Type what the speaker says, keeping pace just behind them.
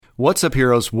What's up,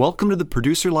 heroes? Welcome to the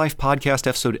Producer Life Podcast,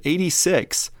 episode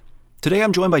 86. Today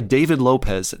I'm joined by David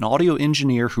Lopez, an audio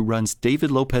engineer who runs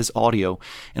David Lopez Audio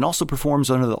and also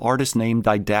performs under the artist name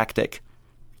Didactic.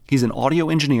 He's an audio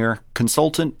engineer,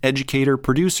 consultant, educator,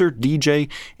 producer,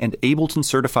 DJ, and Ableton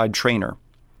certified trainer.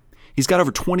 He's got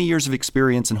over 20 years of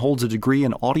experience and holds a degree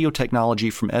in audio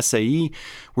technology from SAE,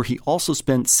 where he also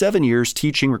spent 7 years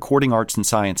teaching recording arts and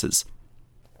sciences.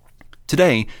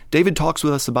 Today, David talks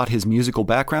with us about his musical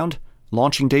background,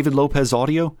 launching David Lopez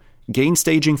Audio, gain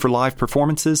staging for live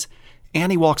performances,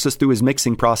 and he walks us through his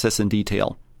mixing process in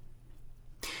detail.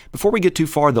 Before we get too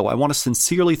far, though, I want to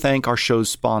sincerely thank our show's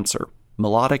sponsor,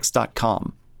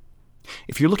 Melodics.com.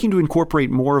 If you're looking to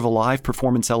incorporate more of a live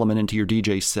performance element into your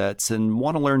DJ sets and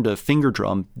want to learn to finger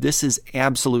drum, this is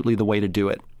absolutely the way to do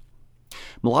it.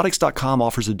 Melodics.com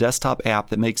offers a desktop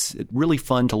app that makes it really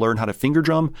fun to learn how to finger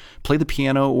drum, play the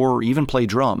piano, or even play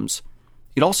drums.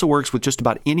 It also works with just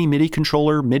about any MIDI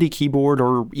controller, MIDI keyboard,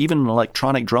 or even an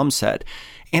electronic drum set,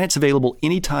 and it's available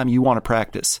anytime you want to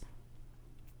practice.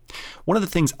 One of the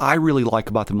things I really like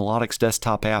about the Melodics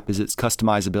desktop app is its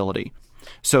customizability.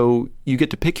 So you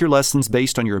get to pick your lessons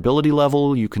based on your ability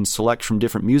level. You can select from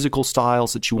different musical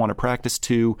styles that you want to practice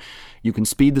to. You can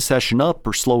speed the session up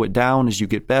or slow it down as you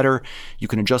get better. You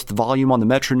can adjust the volume on the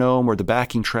metronome or the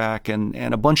backing track and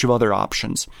a bunch of other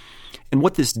options. And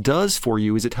what this does for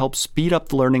you is it helps speed up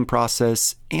the learning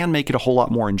process and make it a whole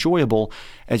lot more enjoyable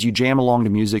as you jam along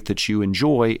to music that you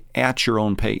enjoy at your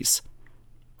own pace.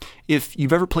 If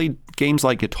you've ever played games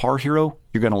like Guitar Hero,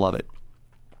 you're going to love it.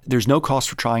 There's no cost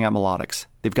for trying out Melodics.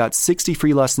 They've got 60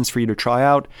 free lessons for you to try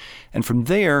out. And from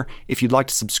there, if you'd like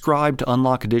to subscribe to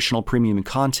unlock additional premium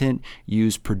content,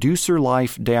 use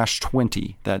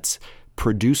ProducerLife-20. That's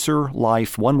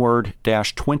ProducerLife, one word,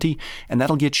 -20. And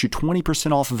that'll get you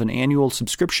 20% off of an annual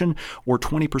subscription or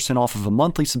 20% off of a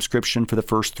monthly subscription for the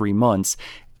first 3 months.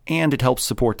 And it helps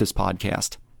support this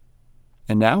podcast.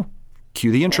 And now,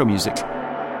 cue the intro music.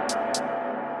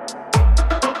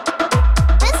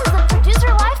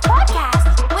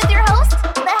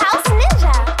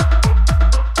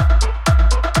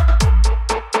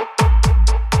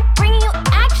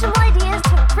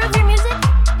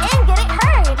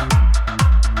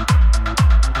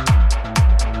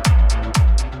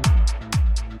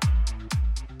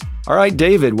 All right,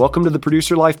 David, welcome to the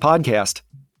Producer Life Podcast.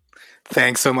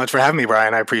 Thanks so much for having me,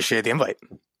 Brian. I appreciate the invite.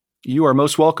 You are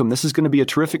most welcome. This is going to be a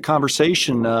terrific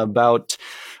conversation about,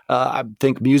 I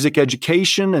think, music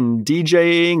education and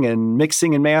DJing and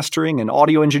mixing and mastering and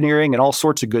audio engineering and all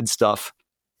sorts of good stuff.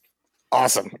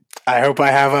 Awesome. I hope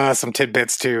I have some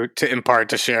tidbits to impart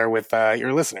to share with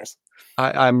your listeners.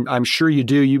 I'm sure you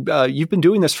do. You've been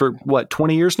doing this for,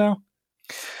 20 years now?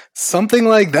 Something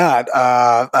like that.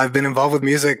 I've been involved with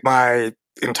music my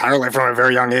entire life from a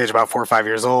very young age, about 4 or 5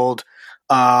 years old.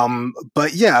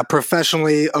 But yeah,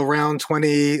 professionally around a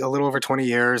little over 20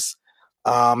 years.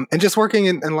 And just working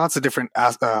in lots of different,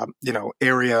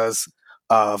 areas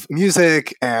of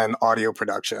music and audio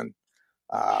production.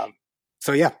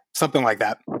 So yeah, something like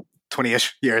that.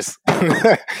 20-ish years.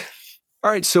 All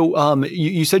right. So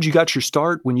you said you got your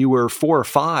start when you were 4 or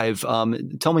 5.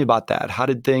 Tell me about that. How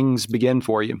did things begin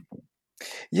for you?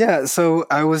 Yeah. So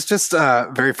I was just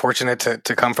very fortunate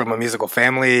to come from a musical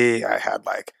family. I had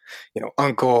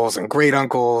uncles and great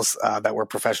uncles that were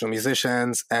professional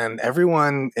musicians, and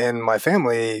everyone in my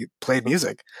family played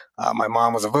music. My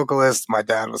mom was a vocalist. My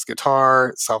dad was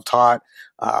guitar, self-taught.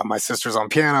 My sister's on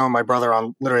piano. My brother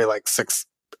on literally 6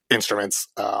 instruments.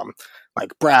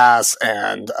 Like brass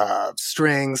and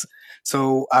strings.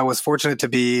 So I was fortunate to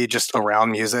be just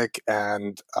around music,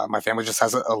 and my family just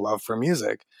has a love for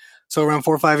music. So around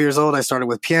 4 or 5 years old, I started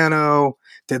with piano,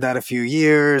 did that a few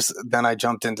years. Then I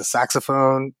jumped into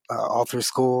saxophone all through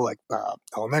school,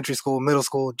 elementary school, middle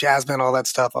school, jazz band, all that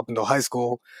stuff up until high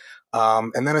school.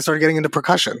 And then I started getting into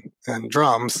percussion and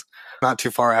drums. Not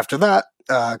too far after that,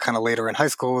 kind of later in high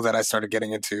school, that I started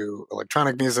getting into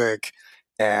electronic music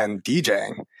and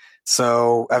DJing.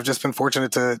 So I've just been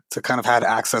fortunate to kind of had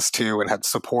access to and had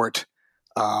support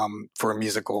for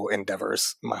musical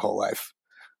endeavors my whole life.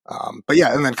 But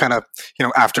yeah, and then kind of,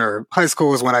 after high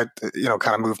school is when I,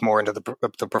 kind of moved more into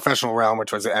the professional realm,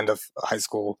 which was the end of high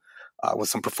school with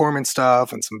some performance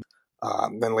stuff and some,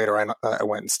 then later I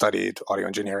went and studied audio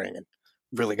engineering and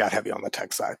really got heavy on the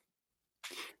tech side.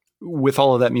 With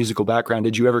all of that musical background,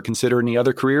 did you ever consider any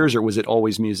other careers, or was it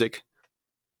always music?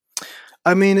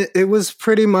 I mean, it was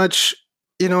pretty much,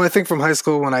 I think from high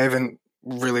school when I even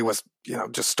really was,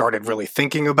 just started really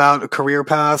thinking about a career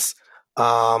path.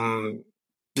 It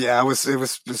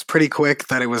was pretty quick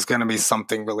that it was going to be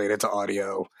something related to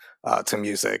audio. to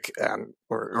music and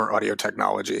or audio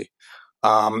technology.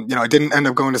 I didn't end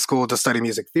up going to school to study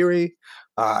music theory.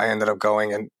 I ended up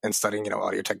going and studying,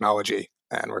 audio technology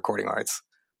and recording arts.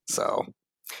 So,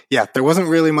 yeah, there wasn't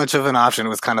really much of an option. It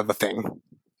was kind of the thing.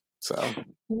 So,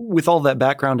 with all that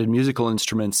background in musical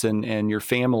instruments and your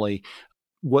family,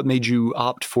 what made you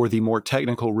opt for the more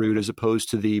technical route as opposed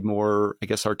to the more, I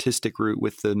guess, artistic route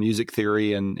with the music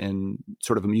theory and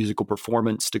sort of a musical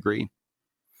performance degree?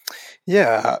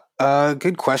 Yeah,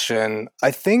 good question.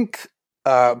 I think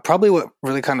probably what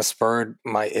really kind of spurred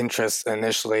my interest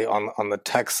initially on the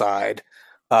tech side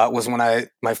was when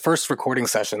my first recording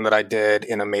session that I did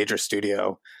in a major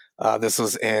studio. This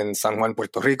was in San Juan,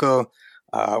 Puerto Rico,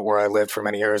 where I lived for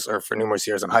many years, or for numerous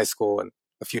years in high school and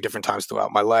a few different times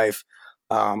throughout my life.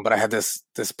 But I had this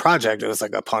project. It was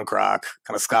like a punk rock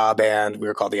kind of ska band. We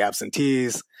were called the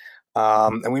Absentees.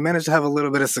 And we managed to have a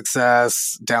little bit of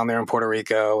success down there in Puerto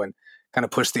Rico and kind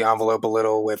of pushed the envelope a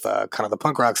little with kind of the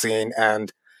punk rock scene.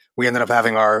 And we ended up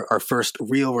having our first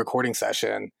real recording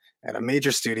session at a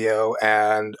major studio.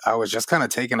 And I was just kind of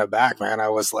taken aback, man. I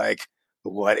was like,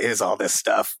 what is all this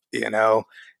stuff?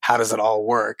 How does it all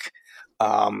work?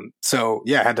 So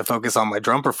yeah, I had to focus on my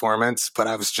drum performance, but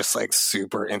I was just like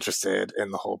super interested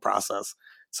in the whole process.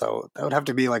 So that would have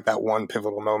to be like that one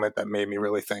pivotal moment that made me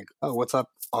really think, oh, what's up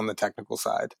on the technical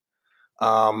side?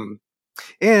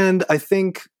 And I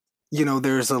think,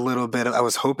 there's a little bit I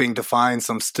was hoping to find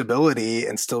some stability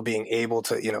and still being able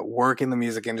to, work in the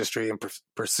music industry and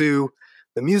pursue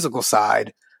the musical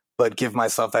side, but give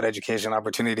myself that education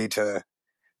opportunity to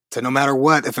no matter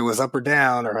what, if it was up or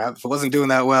down, or if it wasn't doing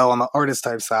that well on the artist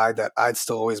type side, that I'd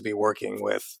still always be working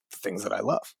with the things that I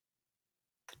love.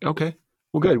 Okay.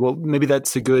 Well, good. Well, maybe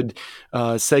that's a good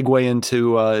segue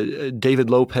into David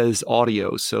Lopez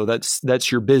Audio. So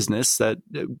that's your business.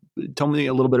 Tell me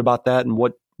a little bit about that and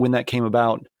when that came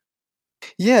about.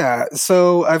 Yeah,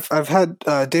 so I've had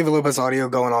David Lopez Audio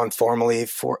going on formally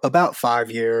for about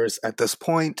 5 years at this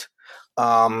point.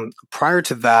 Prior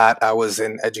to that, I was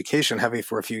in education heavy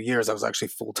for a few years. I was actually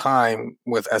full time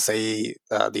with SAE,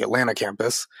 the Atlanta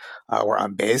campus, where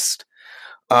I'm based.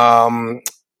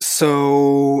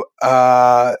 So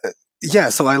I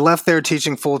left there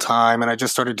teaching full time, and I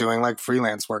just started doing like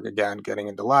freelance work again, getting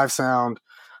into live sound.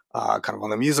 Kind of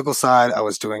on the musical side, I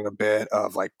was doing a bit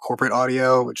of like corporate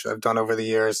audio, which I've done over the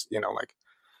years,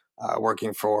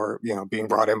 working for, being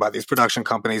brought in by these production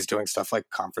companies, doing stuff like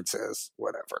conferences,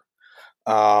 whatever.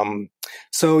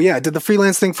 So yeah, I did the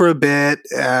freelance thing for a bit,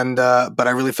 and but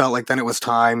I really felt like then it was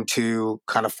time to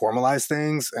kind of formalize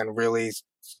things and really,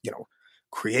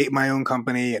 create my own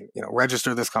company and,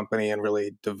 register this company and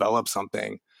really develop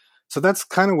something. So that's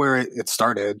kind of where it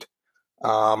started.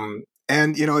 And,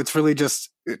 it's really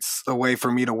it's a way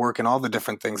for me to work in all the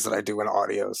different things that I do in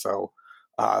audio. So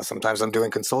sometimes I'm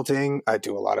doing consulting. I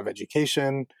do a lot of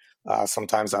education.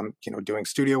 Sometimes I'm, doing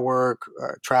studio work,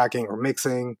 tracking or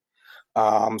mixing.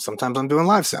 Sometimes I'm doing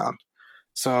live sound.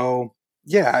 So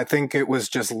yeah, I think it was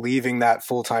just leaving that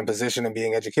full-time position and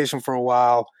being education for a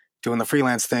while, doing the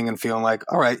freelance thing and feeling like,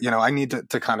 all right, I need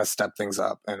to kind of step things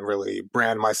up and really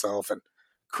brand myself and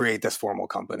create this formal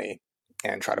company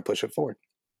and try to push it forward.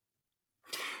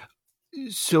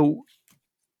 So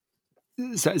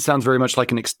it sounds very much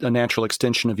like a natural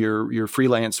extension of your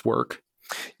freelance work.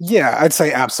 Yeah, I'd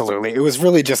say absolutely. It was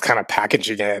really just kind of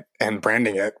packaging it and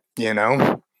branding it, and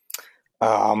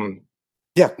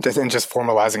just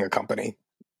formalizing a company.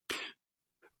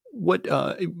 What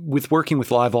with working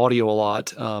with live audio a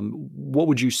lot, what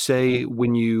would you say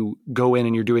when you go in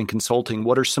and you're doing consulting?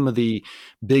 What are some of the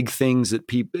big things that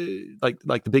people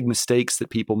like the big mistakes that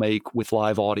people make with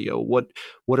live audio? What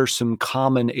are some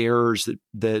common errors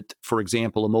that, for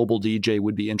example, a mobile DJ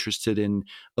would be interested in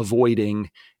avoiding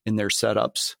in their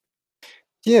setups?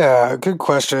 Yeah, good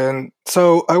question.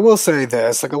 So I will say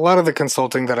this, like a lot of the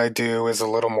consulting that I do is a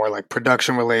little more like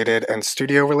production related and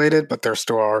studio related, but there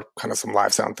still are kind of some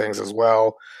live sound things as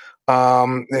well.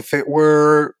 If it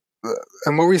were,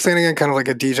 and what were you saying again? Kind of like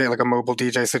a DJ, like a mobile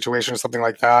DJ situation or something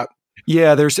like that?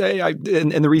 Yeah,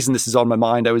 and the reason this is on my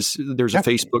mind, there's a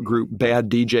Facebook group, Bad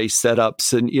DJ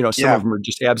Setups, and some of them are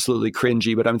just absolutely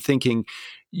cringy, but I'm thinking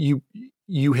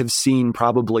you have seen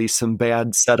probably some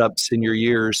bad setups in your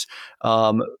years.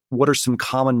 What are some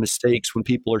common mistakes when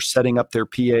people are setting up their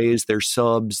PAs, their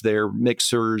subs, their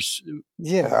mixers?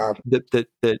 Yeah,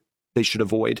 that they should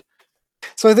avoid.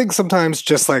 So I think sometimes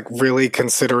just like really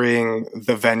considering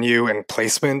the venue and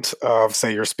placement of,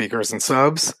 say, your speakers and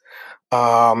subs,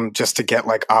 just to get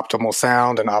like optimal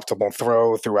sound and optimal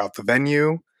throw throughout the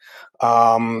venue.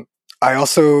 I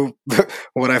also,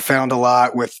 what I found a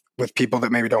lot with people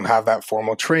that maybe don't have that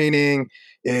formal training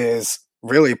is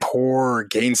really poor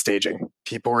gain staging.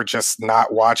 People are just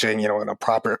not watching, in a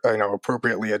proper,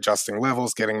 appropriately adjusting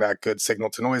levels, getting that good signal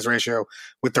to noise ratio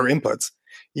with their inputs.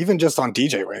 Even just on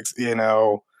DJ rigs,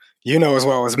 as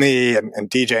well as me and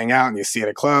DJing out, and you see it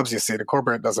at clubs, you see it at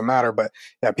corporate, it doesn't matter. But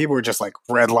yeah, people are just like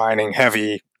redlining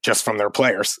heavy just from their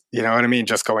players. You know what I mean?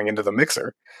 Just going into the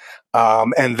mixer.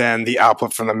 And then the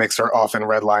output from the mixer often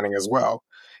redlining as well.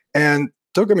 And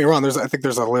don't get me wrong, I think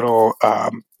there's a little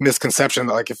misconception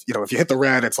that like if you hit the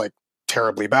red, it's like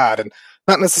terribly bad, and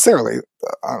not necessarily.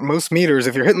 Most meters,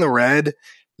 if you're hitting the red,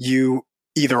 you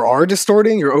either are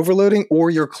distorting, you're overloading, or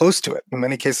you're close to it. In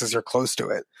many cases, you're close to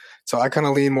it. So I kind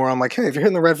of lean more on like, hey, if you're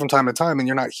hitting the red from time to time and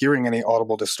you're not hearing any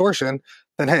audible distortion,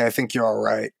 then hey, I think you're all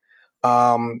right.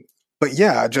 But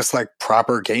yeah, just like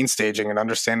proper gain staging and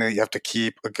understanding that you have to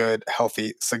keep a good,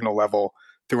 healthy signal level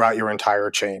throughout your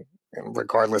entire chain,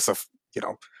 regardless of,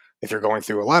 if you're going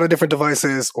through a lot of different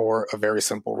devices or a very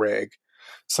simple rig.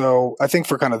 So I think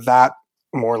for kind of that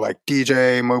more like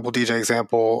mobile DJ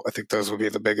example, I think those would be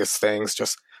the biggest things.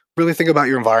 Just really think about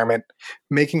your environment,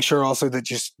 making sure also that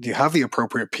you have the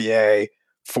appropriate PA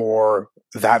for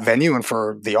that venue and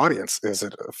for the audience. Is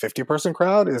it a 50-person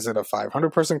crowd? Is it a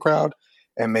 500-person crowd?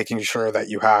 And making sure that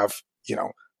you have,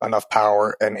 enough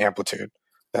power and amplitude,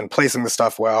 then placing the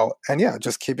stuff well, and yeah,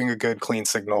 just keeping a good clean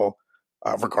signal,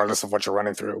 regardless of what you're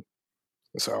running through.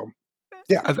 So,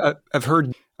 yeah, I've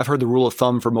heard the rule of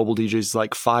thumb for mobile DJs is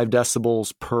like 5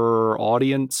 decibels per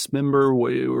audience member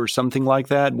or something like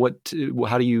that.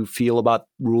 How do you feel about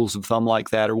rules of thumb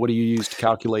like that, or what do you use to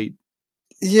calculate?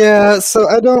 Yeah, so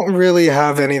I don't really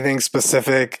have anything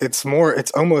specific. It's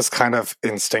almost kind of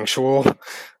instinctual.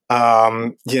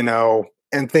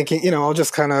 And thinking, I'll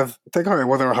just kind of think, all right,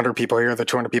 well, there are 100 people here, there are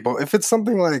 200 people. If it's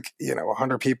something like,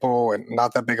 100 people and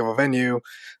not that big of a venue,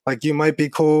 like you might be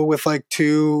cool with like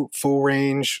 2 full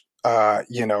range,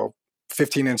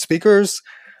 15-inch speakers,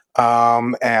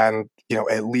 and,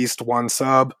 at least 1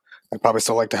 sub. I'd probably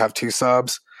still like to have 2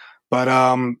 subs. But,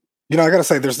 I gotta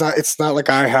say, it's not like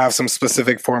I have some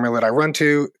specific formula that I run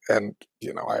to, and,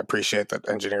 I appreciate that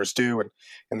engineers do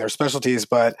and their specialties,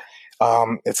 but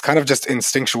it's kind of just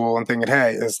instinctual and thinking,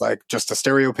 hey, is like just a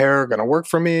stereo pair going to work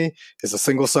for me? Is a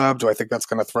single sub, do I think that's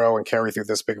going to throw and carry through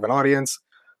this big of an audience?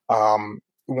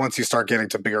 Once you start getting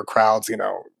to bigger crowds,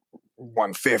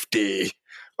 150,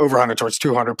 over 100 towards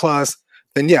 200 plus,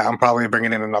 then yeah, I'm probably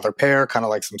bringing in another pair, kind of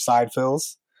like some side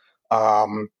fills.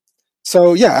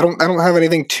 So yeah, I don't have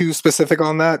anything too specific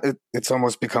on that. It's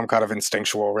almost become kind of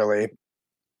instinctual, really.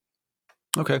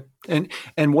 Okay. And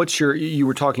you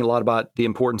were talking a lot about the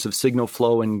importance of signal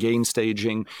flow and gain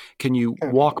staging. Can you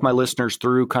walk my listeners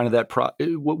through kind of that,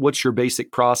 what's your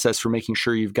basic process for making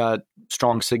sure you've got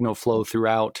strong signal flow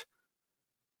throughout?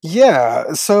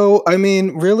 Yeah. So, I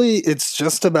mean, really, it's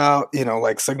just about,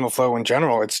 like signal flow in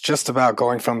general. It's just about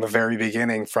going from the very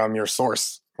beginning from your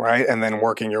source, right? And then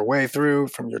working your way through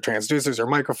from your transducers, your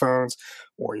microphones,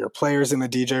 or your players in the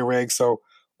DJ rig. So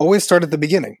always start at the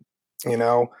beginning.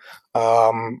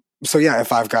 So yeah,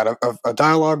 if I've got a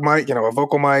dialogue mic, a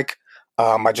vocal mic,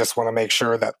 I just want to make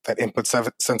sure that input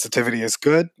sensitivity is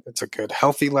good. It's a good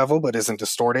healthy level, but isn't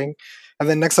distorting. And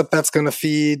then next up, that's going to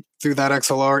feed through that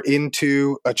XLR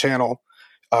into a channel.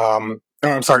 I'm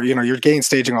sorry, you're gain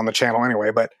staging on the channel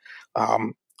anyway, but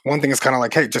one thing is kind of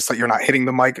like, hey, just that you're not hitting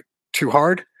the mic too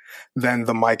hard, then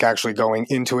the mic actually going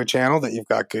into a channel that you've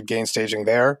got good gain staging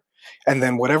there. And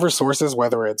then whatever sources,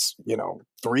 whether it's,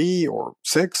 3 or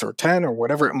 6 or 10 or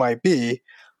whatever it might be,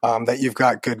 that you've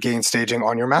got good gain staging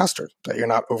on your master, that you're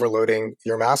not overloading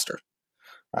your master,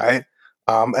 right?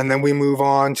 And then we move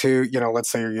on to,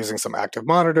 let's say you're using some active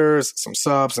monitors, some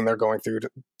subs, and they're going through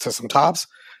to some tops,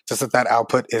 just that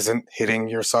output isn't hitting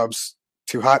your subs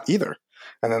too hot either.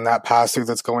 And then that pass through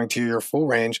that's going to your full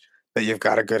range, that you've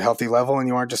got a good healthy level and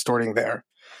you aren't distorting there.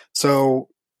 So,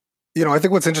 I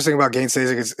think what's interesting about gain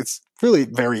staging is it's really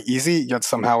very easy, yet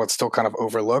somehow it's still kind of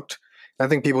overlooked. I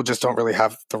think people just don't really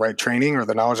have the right training or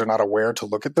the knowledge, are not aware to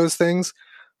look at those things.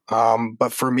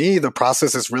 But for me, the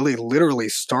process is really literally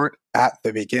start at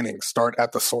the beginning, start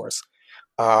at the source.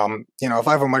 If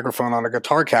I have a microphone on a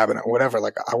guitar cabinet, whatever,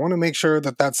 like I want to make sure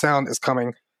that sound is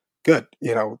coming good,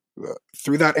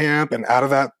 through that amp and out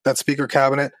of that speaker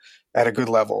cabinet at a good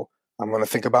level. I'm going to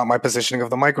think about my positioning of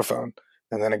the microphone.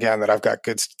 And then again, that I've got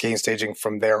good gain staging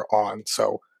from there on.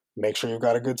 So make sure you've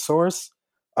got a good source.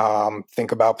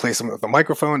 Think about placement of the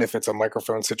microphone if it's a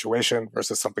microphone situation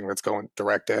versus something that's going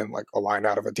direct in, like a line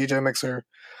out of a DJ mixer.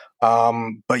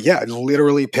 But yeah,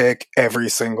 literally pick every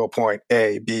single point,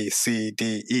 A, B, C,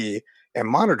 D, E, and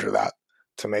monitor that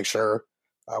to make sure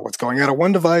what's going out of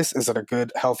one device is at a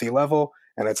good, healthy level,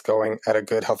 and it's going at a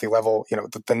good, healthy level.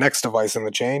 The next device in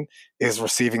the chain is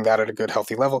receiving that at a good,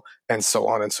 healthy level, and so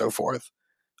on and so forth.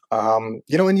 And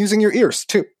using your ears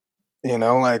too.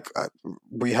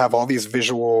 We have all these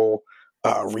visual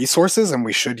resources, and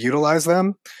we should utilize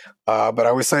them. But I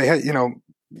always say, hey,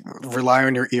 rely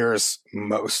on your ears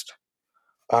most.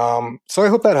 So I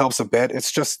hope that helps a bit.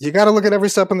 It's just, you got to look at every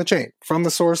step in the chain, from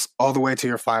the source all the way to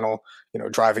your final,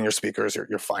 driving your speakers,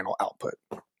 your final output.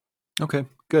 Okay,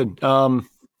 good.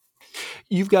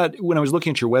 You've got, when I was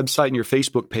looking at your website and your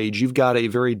Facebook page, you've got a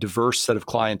very diverse set of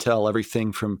clientele,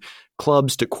 everything from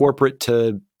clubs to corporate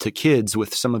to kids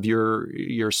with some of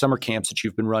your summer camps that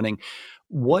you've been running.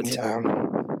 What's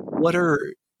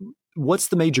the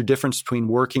major difference between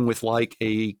working with like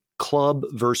a club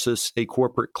versus a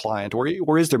corporate client,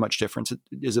 or is there much difference?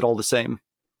 Is it all the same?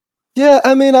 Yeah,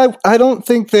 I mean, I don't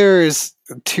think there's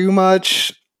too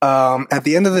much. At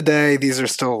the end of the day, these are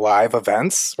still live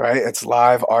events, right? It's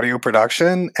live audio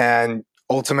production, and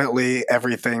ultimately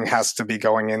everything has to be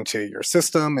going into your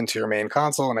system, into your main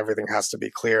console, and everything has to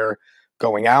be clear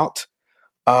going out.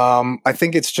 I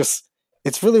think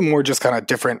it's really more just kind of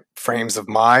different frames of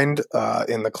mind.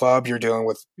 In the club, you're dealing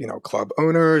with, club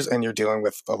owners, and you're dealing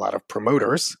with a lot of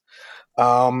promoters.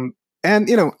 And,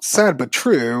 sad but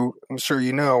true, I'm sure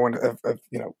and have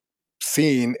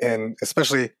seen, and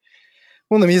especially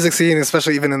in the music scene,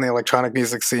 especially even in the electronic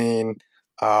music scene,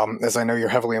 as I know you're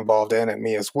heavily involved in, and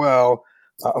me as well.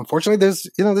 Unfortunately, there's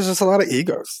just a lot of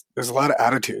egos. There's a lot of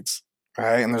attitudes,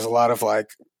 right? And there's a lot of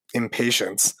like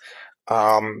impatience.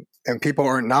 And people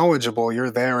aren't knowledgeable.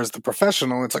 You're there as the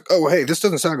professional. It's like, oh, hey, this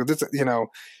doesn't sound good.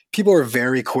 People are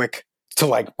very quick to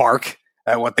like bark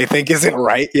at what they think isn't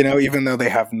right, even though they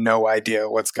have no idea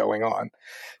what's going on.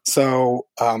 So,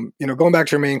 going back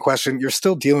to your main question, you're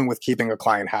still dealing with keeping a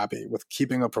client happy, with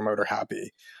keeping a promoter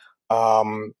happy.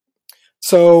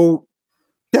 So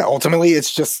yeah, ultimately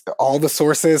it's just all the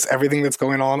sources, everything that's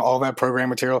going on, all that program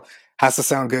material has to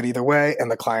sound good either way, and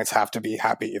the clients have to be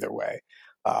happy either way.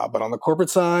 But on the corporate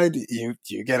side, you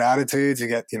get attitudes, you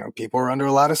get, people are under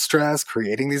a lot of stress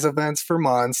creating these events for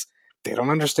months. They don't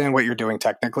understand what you're doing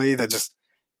technically. They just,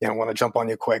 want to jump on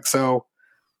you quick. So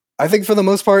I think for the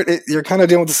most part, you're kind of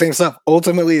dealing with the same stuff.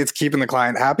 Ultimately, it's keeping the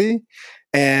client happy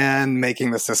and making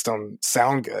the system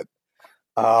sound good.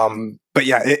 But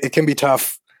yeah, it can be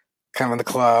tough kind of in the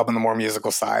club and the more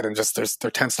musical side. And just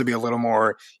there tends to be a little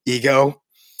more ego.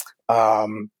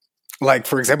 Like,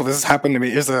 for example, this has happened to me.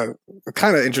 Here's a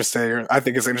kind of interesting, I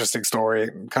think it's an interesting story,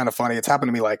 kind of funny. It's happened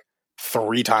to me like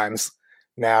 3 times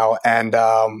now. And,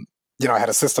 I had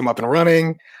a system up and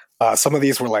running. Some of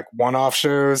these were like one-off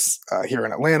shows here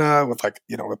in Atlanta with like,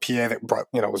 a PA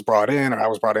that was brought in, or I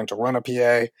was brought in to run a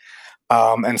PA.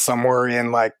 And some were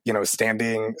in like,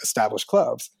 standing established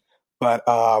clubs. But,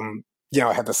 I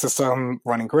had the system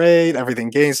running great, everything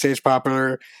gain stage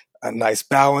popular, a nice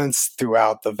balance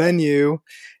throughout the venue.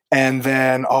 And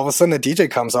then all of a sudden the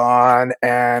DJ comes on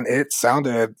and it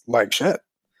sounded like shit.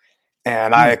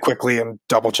 And I quickly am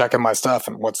double checking my stuff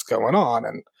and what's going on.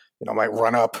 And, might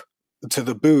run up to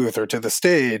the booth or to the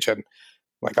stage and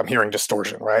like I'm hearing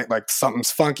distortion, right? Like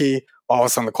something's funky. All of a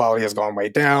sudden the quality has gone way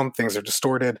down. Things are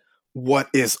distorted. What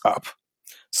is up?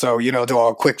 So, do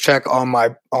a quick check on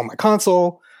my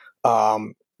console. I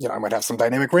might have some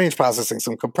dynamic range processing,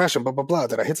 some compression, blah, blah, blah.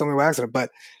 Did I hit something by accident? But,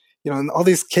 in all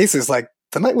these cases, like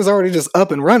the night was already just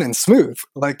up and running smooth.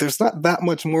 Like there's not that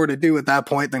much more to do at that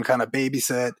point than kind of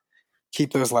babysit,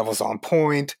 keep those levels on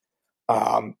point,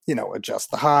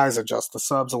 adjust the highs, adjust the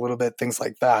subs a little bit, things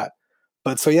like that.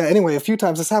 But so yeah, anyway, a few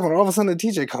times this happened. All of a sudden the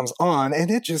DJ comes on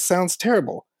and it just sounds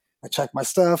terrible. I check my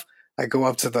stuff. I go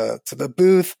up to the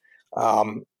booth.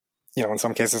 In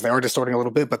some cases they are distorting a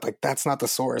little bit, but like that's not the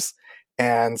source.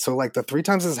 And so like the 3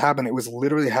 times this happened, it was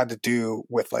literally had to do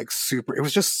with like it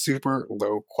was just super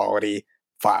low quality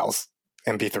files,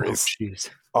 MP3s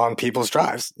on people's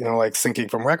drives, like syncing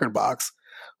from Rekordbox.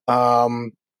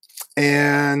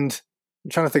 And I'm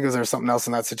trying to think if there's something else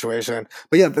in that situation,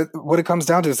 but yeah, what it comes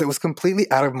down to is it was completely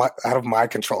out of my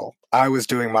control. I was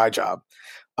doing my job.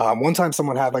 One time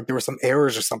someone had there were some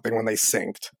errors or something when they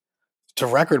synced to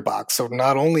Rekordbox. So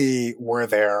not only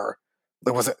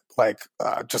was it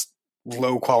just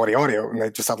low quality audio and they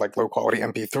just had low quality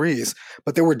MP3s,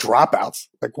 but there were dropouts.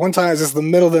 Like one time it was just the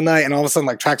middle of the night and all of a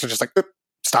sudden tracks are just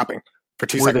stopping for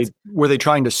 2 seconds. Were they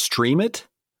trying to stream it?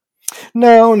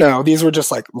 No. These were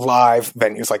just live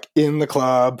venues, in the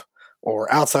club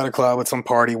or outside a club at some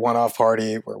party, one-off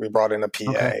party where we brought in a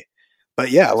PA. Okay. But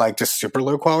yeah, just super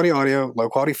low quality audio, low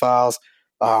quality files,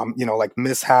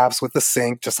 mishaps with the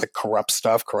sync, just corrupt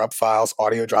stuff, corrupt files,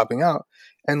 audio dropping out.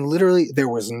 And literally there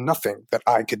was nothing that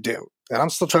I could do. And I'm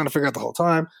still trying to figure out the whole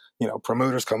time,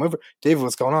 promoters come over. David,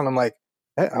 what's going on? I'm like,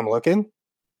 hey, I'm looking.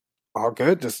 All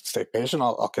good. Just stay patient.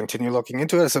 I'll continue looking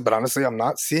into it. I said, but honestly, I'm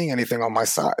not seeing anything on my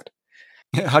side.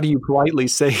 How do you politely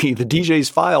say the DJ's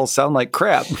files sound like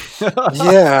crap?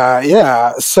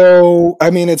 Yeah. So, I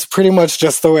mean, it's pretty much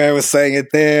just the way I was saying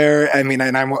it there. I mean,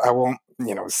 and I won't,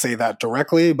 say that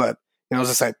directly, but,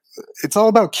 just say it's all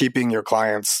about keeping your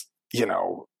clients,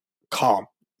 calm.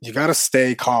 You got to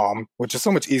stay calm, which is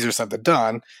so much easier said than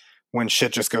done when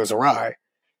shit just goes awry.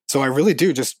 So I really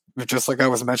do just like I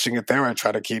was mentioning it there, I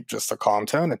try to keep just a calm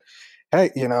tone and, hey,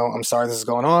 I'm sorry this is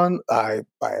going on. I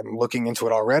am looking into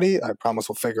it already. I promise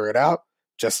we'll figure it out.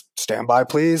 Just stand by,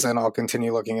 please, and I'll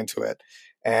continue looking into it.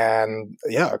 And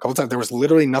yeah, a couple times there was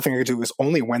literally nothing I could do. It was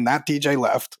only when that DJ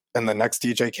left and the next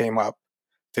DJ came up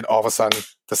did all of a sudden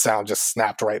the sound just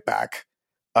snapped right back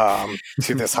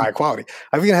to this high quality.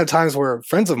 I've even had times where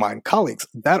friends of mine, colleagues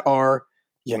that are,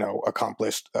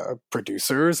 accomplished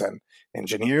producers and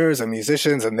engineers and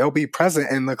musicians, and they'll be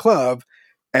present in the club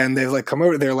and they like come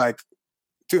over, they're like,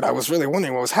 dude, I was really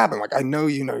wondering what was happening. Like, I know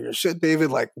you know your shit,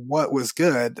 David. Like, what was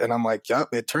good? And I'm like, yep,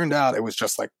 it turned out it was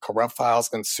just like corrupt files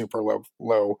and super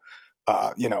low,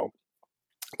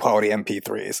 quality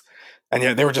MP3s.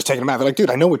 And they were just taking them out. They're like, dude,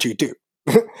 I know what you do.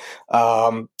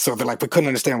 So they're like, we couldn't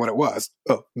understand what it was.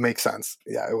 Oh, makes sense.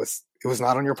 Yeah, it was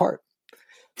not on your part.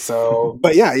 So,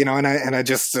 but yeah, and I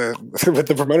just with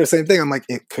the promoter, same thing. I'm like,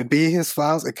 it could be his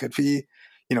files, it could be,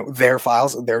 their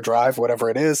files, their drive, whatever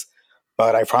it is.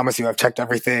 But I promise you, I've checked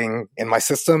everything in my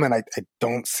system, and I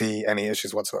don't see any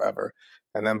issues whatsoever.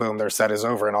 And then boom, their set is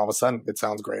over, and all of a sudden, it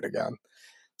sounds great again.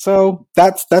 So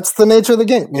that's the nature of the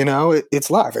game. It's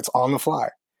live, it's on the fly.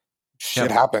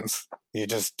 Shit happens. You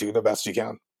just do the best you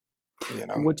can.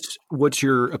 What's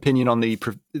your opinion on the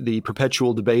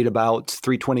perpetual debate about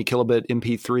 320 kilobit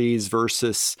MP3s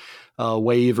versus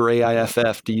WAV or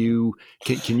AIFF?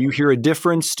 Can you hear a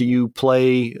difference? Do you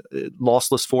play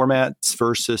lossless formats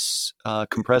versus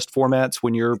compressed formats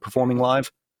when you're performing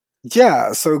live?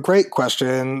 Yeah, so great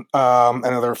question. I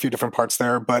know there are a few different parts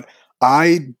there, but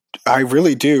I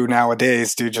really do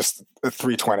nowadays do just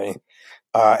 320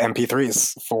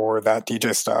 MP3s for that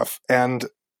DJ stuff. And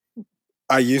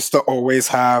I used to always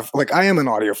have, like, I am an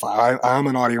audiophile. I'm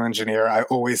an audio engineer. I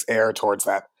always err towards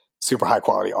that super high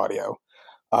quality audio.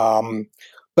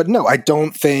 But no, I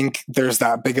don't think there's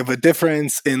that big of a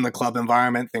difference in the club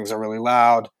environment. Things are really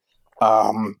loud.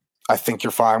 I think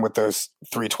you're fine with those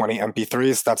 320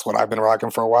 MP3s. That's what I've been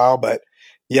rocking for a while. But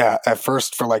yeah, at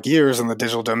first for like years in the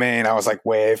digital domain, I was like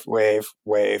wave.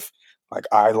 Like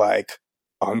I like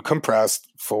uncompressed,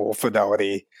 full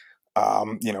fidelity,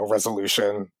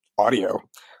 resolution audio.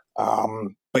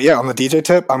 But yeah, on the DJ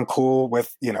tip, I'm cool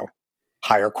with,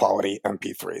 higher quality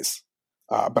MP3s.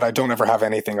 But I don't ever have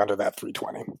anything under that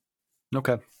 320.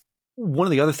 Okay. One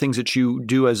of the other things that you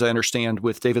do, as I understand,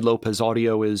 with David Lopez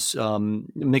Audio is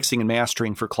mixing and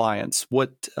mastering for clients.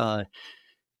 What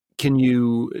can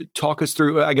you talk us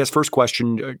through? I guess first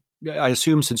question, I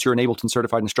assume since you're an Ableton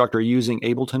certified instructor, are you using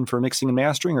Ableton for mixing and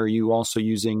mastering, or are you also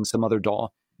using some other DAW?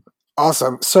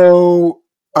 Awesome. So,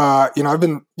 I've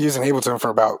been using Ableton for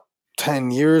about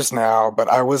 10 years now, but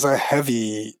I was a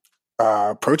heavy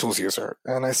Pro Tools user,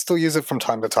 and I still use it from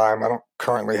time to time. I don't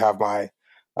currently have I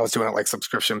was doing it like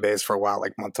subscription based for a while,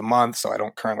 like month to month, so I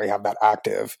don't currently have that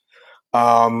active.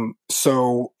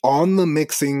 So on the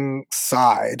mixing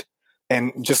side,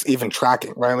 and just even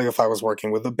tracking, right? Like if I was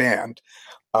working with a band,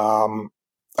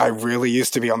 I really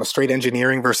used to be on the straight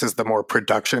engineering versus the more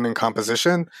production and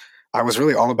composition. I was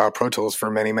really all about Pro Tools for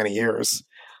many, many years.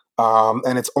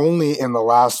 And it's only in the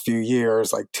last few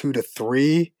years, like 2 to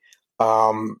 3,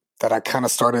 that I kind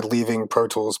of started leaving Pro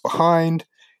Tools behind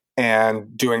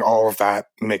and doing all of that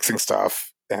mixing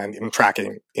stuff and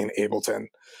tracking in Ableton.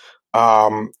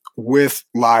 With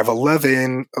Live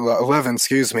 11,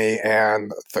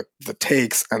 and the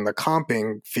takes and the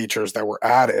comping features that were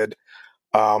added,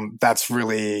 that's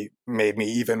really made me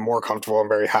even more comfortable and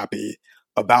very happy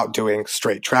about doing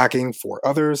straight tracking for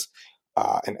others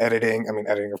and editing. I mean,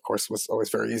 editing, of course, was always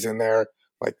very easy in there,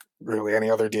 like really any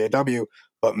other DAW,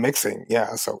 but mixing,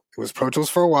 yeah. So it was Pro Tools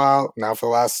for a while, now for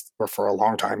a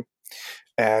long time.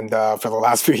 And for the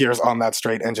last few years on that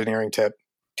straight engineering tip,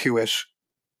 2-ish,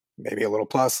 maybe a little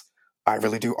plus, I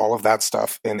really do all of that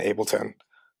stuff in Ableton.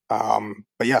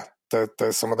 But yeah,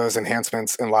 some of those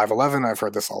enhancements in Live 11, I've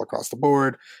heard this all across the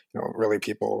board. Really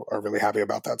people are really happy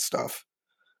about that stuff.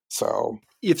 So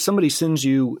if somebody sends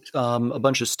you a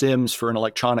bunch of stems for an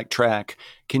electronic track,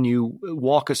 can you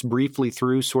walk us briefly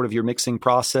through sort of your mixing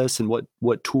process and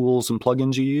what tools and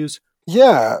plugins you use?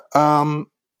 Yeah.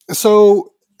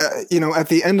 So, at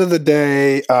the end of the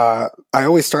day, I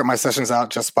always start my sessions out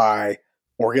just by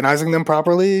organizing them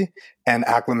properly and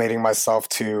acclimating myself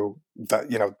to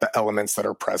the elements that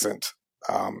are present,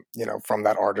 from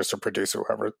that artist or producer,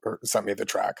 whoever sent me the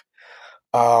track.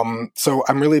 So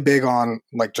I'm really big on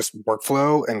like just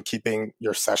workflow and keeping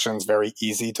your sessions very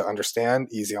easy to understand,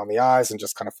 easy on the eyes, and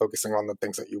just kind of focusing on the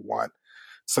things that you want.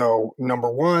 So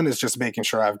number one is just making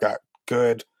sure I've got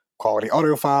good quality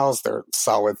audio files. They're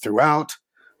solid throughout.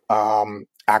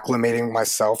 Acclimating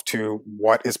myself to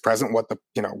what is present, what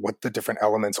the different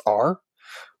elements are.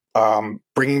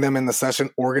 Bringing them in the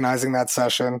session, organizing that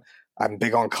session. I'm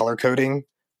big on color coding.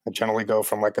 I generally go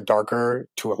from like a darker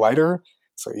to a lighter.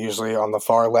 So usually on the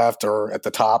far left or at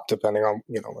the top, depending on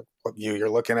like what view you're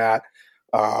looking at,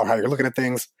 or how you're looking at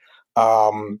things.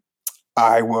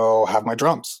 I will have my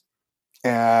drums,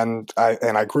 and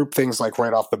I group things like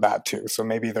right off the bat too. So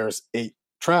maybe there's 8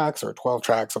 tracks or 12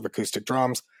 tracks of acoustic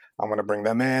drums. I'm going to bring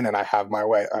them in, and I have my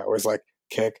way. I always like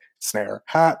kick, snare,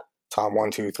 hat, tom 1,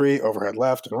 2, 3, overhead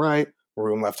left and right,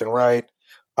 room left and right,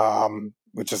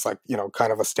 which is like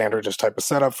kind of a standard just type of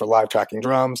setup for live tracking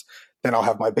drums. Then I'll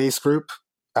have my bass group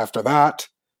after that,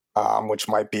 which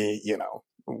might be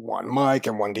one mic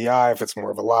and one DI if it's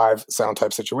more of a live sound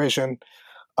type situation.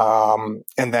 And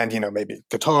then maybe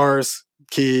guitars,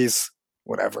 keys,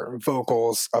 whatever,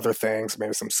 vocals, other things,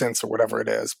 maybe some synths or whatever it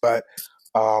is. But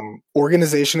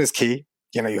organization is key.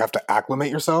 You have to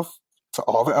acclimate yourself to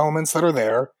all the elements that are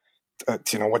there,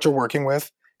 to know what you're working with,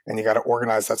 and you got to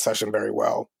organize that session very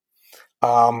well.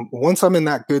 Once I'm in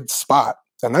that good spot,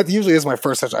 and that usually is my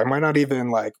first session, I might not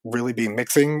even like really be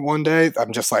mixing one day.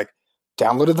 I'm just like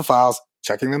downloaded the files,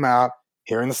 checking them out,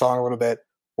 hearing the song a little bit,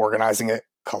 organizing it,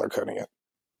 color coding it,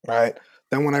 right?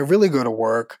 Then when I really go to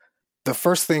work, the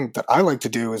first thing that I like to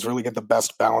do is really get the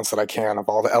best balance that I can of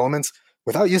all the elements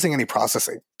without using any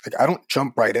processing. Like I don't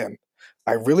jump right in.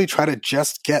 I really try to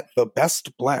just get the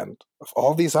best blend of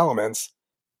all these elements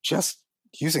just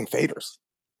using faders,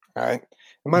 right?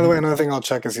 And by the way, another thing I'll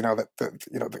check is,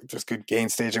 there's good gain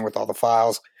staging with all the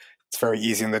files. It's very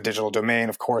easy in the digital domain.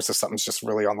 Of course, if something's just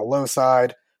really on the low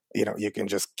side, you can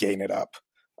just gain it up.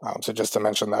 So just to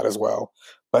mention that as well.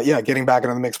 But yeah, getting back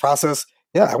into the mix process,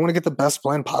 I want to get the best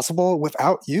blend possible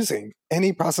without using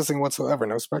any processing whatsoever.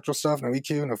 No spectral stuff, no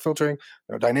EQ, no filtering,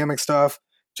 no dynamic stuff.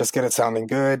 Just get it sounding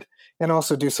good. And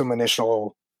also do some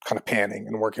initial kind of panning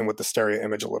and working with the stereo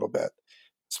image a little bit.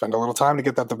 Spend a little time to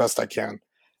get that the best I can.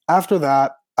 After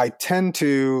that, I tend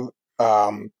to,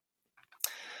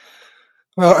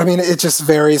 it just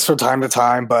varies from time to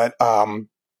time, but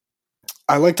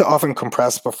I like to often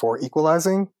compress before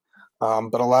equalizing.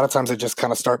 But a lot of times I just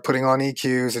kind of start putting on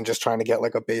EQs and just trying to get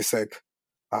like a basic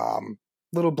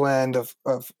little blend of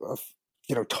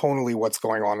tonally what's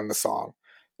going on in the song.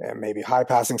 And maybe high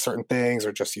passing certain things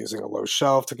or just using a low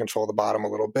shelf to control the bottom a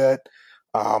little bit.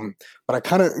 But I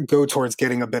kind of go towards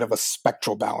getting a bit of a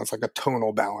spectral balance, like a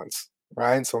tonal balance,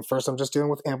 right? So first I'm just dealing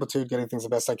with amplitude, getting things the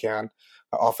best I can.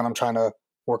 Often I'm trying to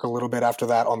work a little bit after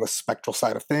that on the spectral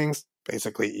side of things,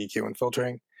 basically EQ and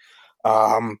filtering.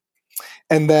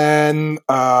 And then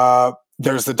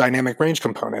there's the dynamic range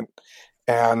component.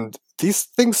 And these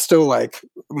things still like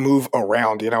move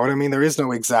around, you know what I mean? There is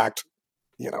no exact,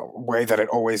 way that it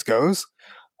always goes.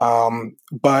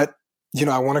 But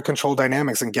I want to control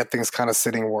dynamics and get things kind of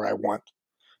sitting where I want.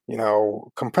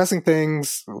 Compressing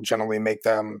things will generally make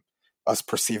us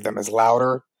perceive them as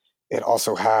louder. It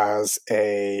also has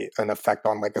an effect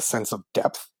on like a sense of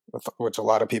depth, which a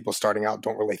lot of people starting out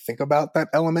don't really think about that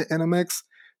element in a mix.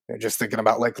 They're just thinking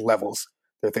about like levels.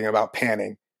 They're thinking about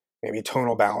panning, maybe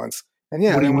tonal balance. And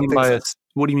what do you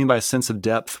mean by a sense of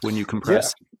depth when you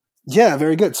compress? Yeah,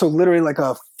 very good. So literally like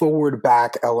a forward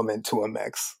back element to a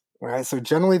mix. Right. So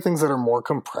generally things that are more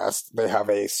compressed, they have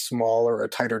a smaller or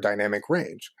tighter dynamic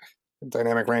range.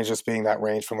 Dynamic range just being that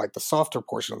range from like the softer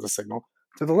portion of the signal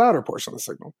to the louder portion of the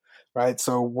signal. Right.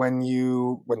 So when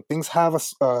things have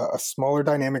a smaller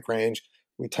dynamic range,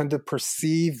 we tend to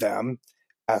perceive them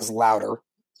as louder,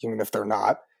 even if they're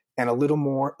not, and a little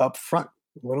more upfront,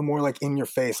 a little more like in your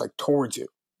face, like towards you.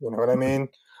 You know what I mean?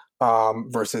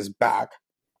 Versus back.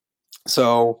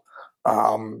 So,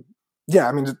 does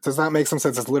that make some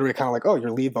sense? It's literally kind of like,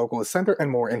 your lead vocal is center and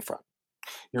more in front.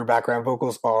 Your background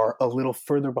vocals are a little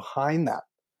further behind that.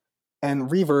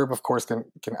 And reverb, of course, can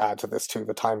add to this too,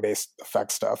 the time-based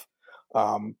effect stuff.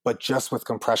 But just with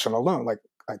compression alone, like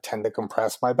I tend to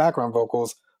compress my background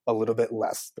vocals a little bit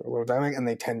less. They're a little dynamic and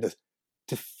they tend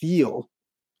to feel,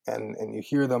 and you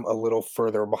hear them a little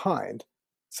further behind,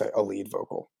 say, a lead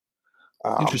vocal.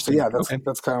 Interesting. So yeah,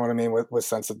 that's kind of what I mean with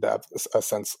sense of depth, a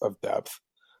sense of depth.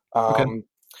 Okay.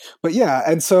 But yeah,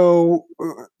 and so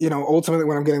ultimately,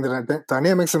 when I'm getting the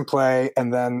dynamics in play,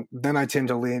 and then I tend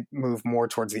to move more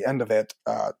towards the end of it,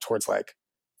 towards like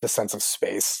the sense of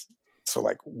space, so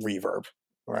like reverb,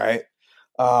 right?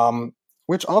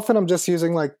 Which often I'm just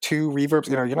using like two reverbs.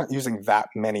 You're not using that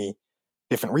many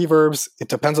different reverbs. It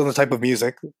depends on the type of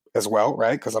music as well,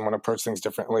 right? Because I'm going to approach things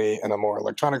differently in a more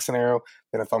electronic scenario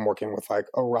than if I'm working with like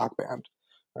a rock band,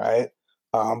 right?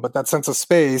 But that sense of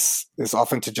space is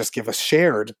often to just give a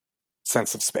shared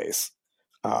sense of space.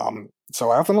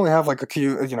 So I often only have like a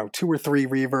few, two or three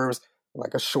reverbs,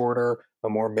 like a shorter, a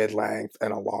more mid-length,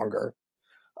 and a longer.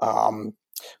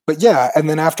 But yeah, and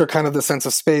then after kind of the sense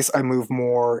of space, I move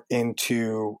more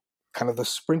into kind of the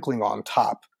sprinkling on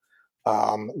top,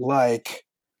 like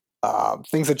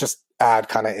things that just add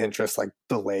kind of interest, like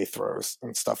delay throws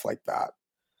and stuff like that.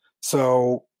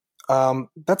 So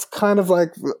that's kind of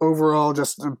like overall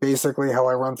just basically how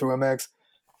I run through a mix.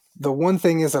 The one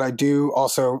thing is that I do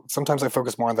also sometimes I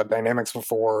focus more on the dynamics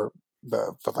before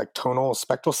the like tonal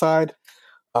spectral side,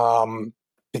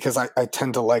 because I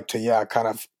tend to like to kind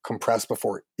of compress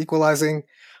before equalizing.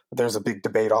 There's a big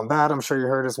debate on that. I'm sure you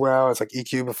heard as well. It's like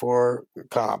EQ before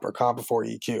comp or comp before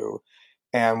EQ.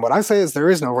 And what I say is there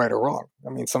is no right or wrong. I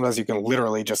mean, sometimes you can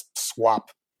literally just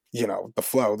swap,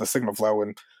 the signal flow,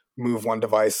 and move one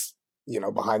device,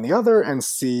 behind the other and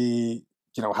see,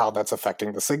 how that's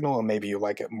affecting the signal, and maybe you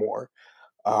like it more.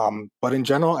 But in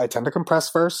general, I tend to compress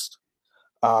first,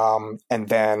 and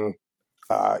then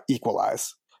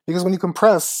equalize. Because when you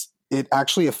compress, it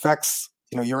actually affects,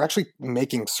 you're actually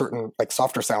making certain like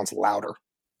softer sounds louder,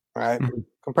 right? Mm-hmm.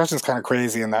 Compression is kind of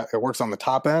crazy in that it works on the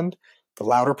top end, the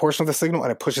louder portion of the signal,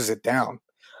 and it pushes it down.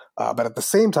 But at the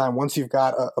same time, once you've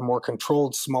got a more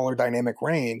controlled, smaller dynamic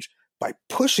range, by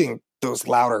pushing those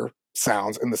louder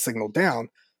sounds in the signal down,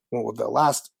 well, the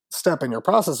last step in your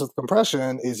process with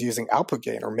compression is using output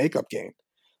gain or makeup gain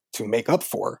to make up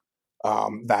for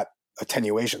that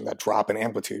attenuation, that drop in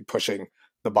amplitude, pushing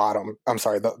the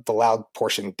loud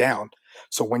portion down.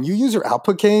 So when you use your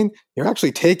output gain, you're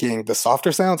actually taking the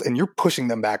softer sounds and you're pushing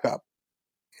them back up,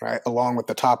 right? Along with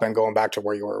the top end going back to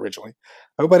where you were originally.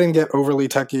 I hope I didn't get overly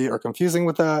techy or confusing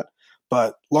with that.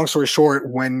 But long story short,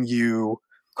 when you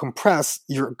compress,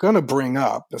 you're going to bring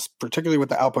up, particularly with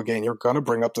the output gain, you're going to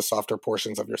bring up the softer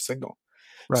portions of your signal.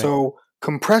 Right. So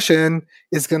compression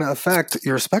is going to affect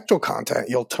your spectral content,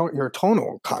 your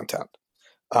tonal content.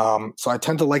 So I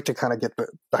tend to like to kind of get the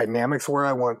dynamics where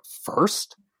I want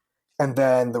first, and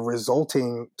then the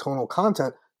resulting tonal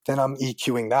content, then I'm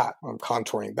EQing that, I'm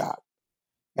contouring that.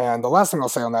 And the last thing I'll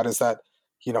say on that is that,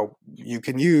 you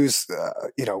can use,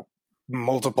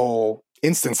 multiple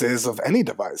instances of any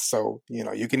device. So,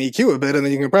 you can EQ a bit and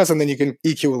then you can compress and then you can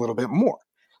EQ a little bit more,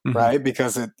 mm-hmm. right?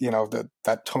 Because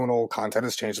that tonal content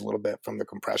has changed a little bit from the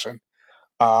compression.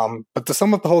 But to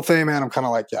sum up the whole thing, man, I'm kind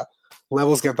of like,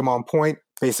 levels, get them on point,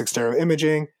 basic stereo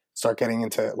imaging, start getting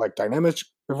into like dynamic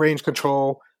range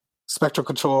control, spectral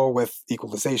control with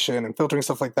equalization and filtering,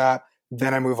 stuff like that.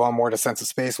 Then I move on more to sense of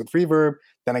space with reverb.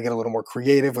 Then I get a little more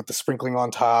creative with the sprinkling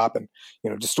on top and,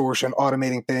 distortion,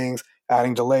 automating things,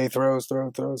 adding delay throws,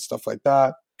 stuff like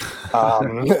that.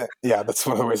 That's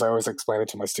one of the ways I always explain it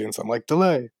to my students. I'm like,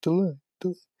 delay.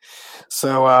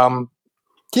 So,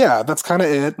 that's kind of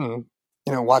it. And,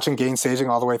 watching gain staging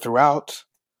all the way throughout.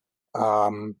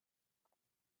 And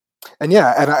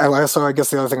I also, I guess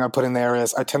the other thing I put in there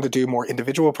is I tend to do more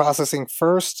individual processing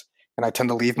first, and I tend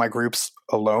to leave my groups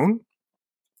alone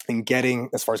in getting,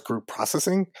 as far as group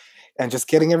processing, and just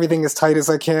getting everything as tight as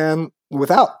I can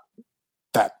without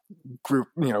that group,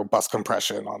 bus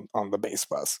compression on the bass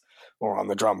bus or on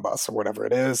the drum bus or whatever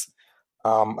it is.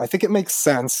 I think it makes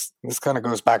sense. This kind of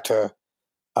goes back to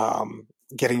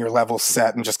getting your levels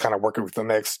set and just kind of working with the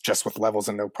mix just with levels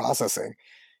and no processing.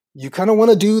 You kind of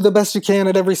want to do the best you can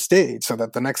at every stage so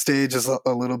that the next stage is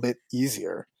a little bit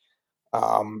easier.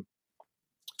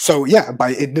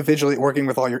 By individually working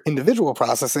with all your individual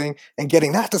processing and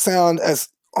getting that to sound as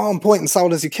on point and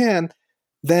solid as you can,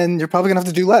 then you're probably going to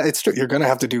have to do less. It's true. You're going to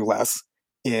have to do less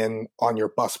on your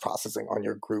bus processing, on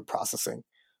your group processing.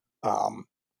 I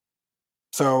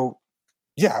hope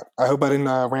I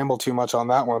didn't ramble too much on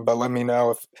that one, but let me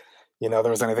know if, there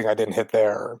was anything I didn't hit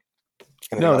there. Or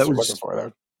no, that was looking for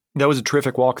there. That was a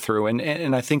terrific walkthrough.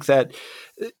 And I think that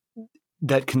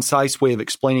concise way of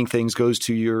explaining things goes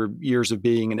to your years of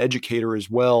being an educator as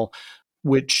well,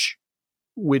 which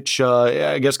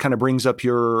I guess kind of brings up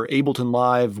your Ableton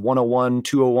Live 101,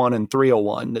 201, and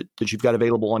 301 that you've got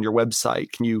available on your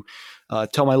website. Can you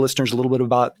tell my listeners a little bit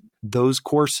about those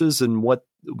courses and what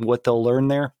they'll learn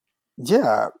there?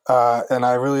 Yeah, and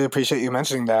I really appreciate you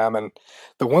mentioning them. And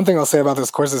the one thing I'll say about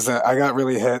this course is that I got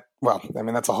really hit. Well, I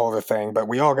mean, that's a whole other thing, but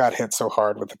we all got hit so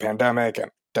hard with the pandemic,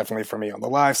 and definitely for me on the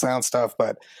live sound stuff.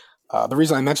 But the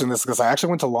reason I mentioned this is because I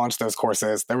actually went to launch those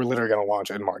courses. They were literally going to launch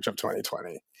in March of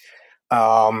 2020.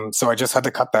 So I just had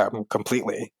to cut them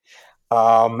completely.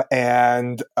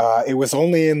 And it was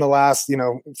only in the last,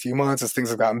 few months as things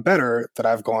have gotten better that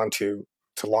I've gone to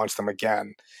launch them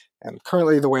again. And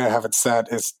currently, the way I have it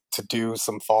set is to do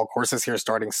some fall courses here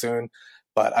starting soon.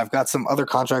 But I've got some other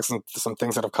contracts and some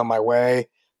things that have come my way.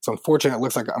 So unfortunately, it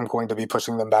looks like I'm going to be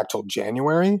pushing them back till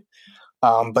January.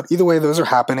 But either way, those are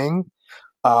happening.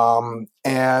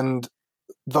 And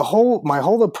my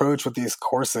whole approach with these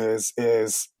courses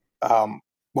is, well,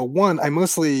 one, I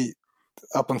mostly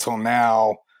up until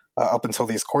now, up until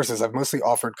these courses, I've mostly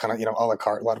offered kind of, a la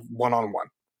carte, a lot of one-on-one,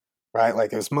 right?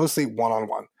 Like it was mostly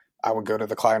one-on-one. I would go to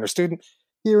the client or student.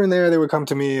 Here and there, they would come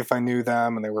to me if I knew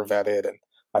them and they were vetted, and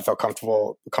I felt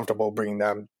comfortable bringing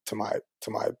them to my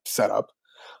setup.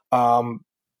 Um,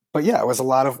 but yeah, it was a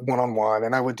lot of one-on-one,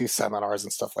 and I would do seminars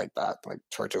and stuff like that. Like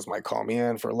churches might call me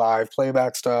in for live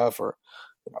playback stuff, or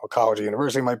a college or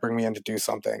university might bring me in to do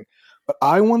something. But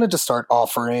I wanted to start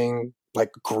offering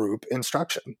like group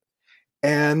instruction.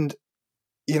 And,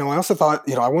 I also thought,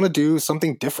 I want to do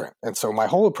something different. And so my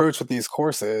whole approach with these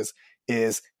courses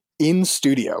is in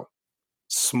studio,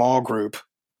 small group,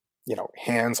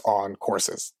 hands-on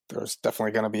courses. There's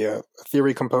definitely going to be a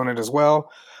theory component as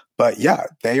well. But yeah,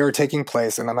 they are taking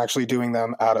place, and I'm actually doing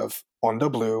them out of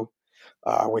Onda Blue,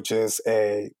 which is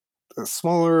a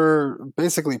smaller,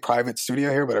 basically private studio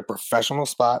here, but a professional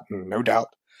spot, no doubt.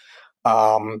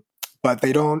 But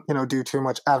they don't, do too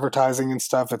much advertising and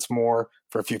stuff. It's more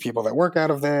for a few people that work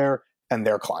out of there and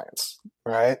their clients,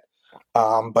 right?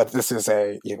 But this is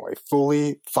a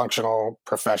fully functional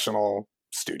professional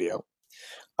studio.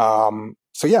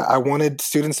 So yeah, I wanted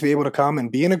students to be able to come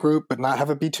and be in a group, but not have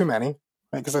it be too many,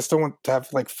 right? Because I still want to have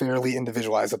like fairly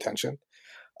individualized attention.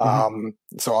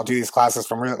 So I'll do these classes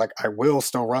from really, like, I will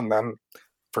still run them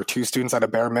for 2 students at a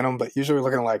bare minimum, but usually we're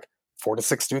looking at like 4 to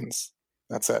 6 students.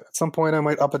 That's it. At some point I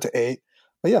might up it to 8.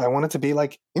 But yeah, I want it to be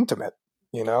like intimate,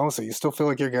 so you still feel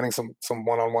like you're getting some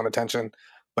one-on-one attention,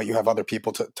 but you have other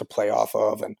people to play off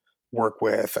of and work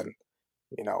with and,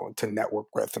 to network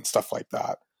with and stuff like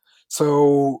that.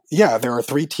 So yeah, there are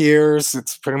 3 tiers.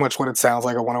 It's pretty much what it sounds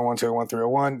like: a 101, 201,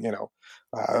 301,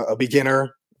 a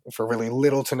beginner for really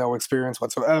little to no experience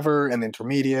whatsoever, and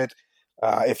intermediate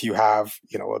if you have,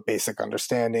 a basic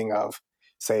understanding of,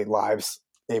 say,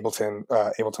 Ableton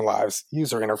Live's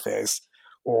user interface,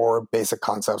 or basic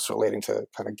concepts relating to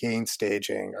kind of gain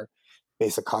staging, or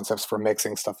basic concepts for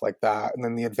mixing, stuff like that. And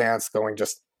then the advanced going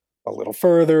just a little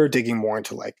further, digging more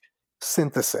into like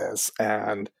synthesis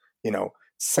and,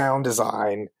 sound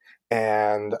design,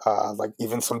 and like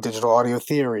even some digital audio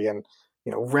theory, and,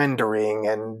 rendering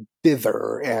and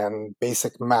dither and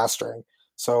basic mastering.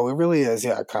 So it really is,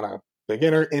 yeah, kind of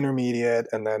beginner, intermediate,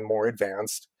 and then more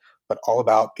advanced, but all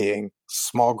about being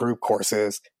small group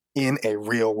courses in a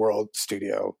real world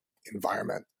studio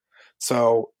environment.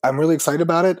 So I'm really excited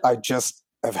about it. I just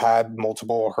have had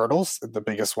multiple hurdles, the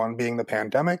biggest one being the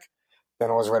pandemic.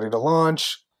 Then I was ready to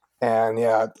launch. And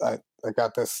yeah, I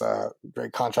got this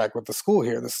great contract with the school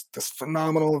here, this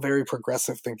phenomenal, very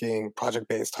progressive thinking,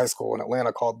 project-based high school in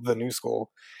Atlanta called The New School.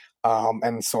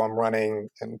 And so I'm running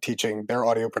and teaching their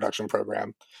audio production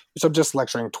program, which I'm just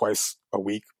lecturing twice a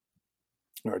week,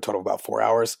 or a total of about 4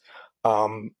 hours.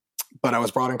 But I was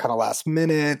brought in kind of last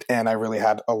minute, and I really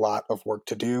had a lot of work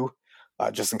to do,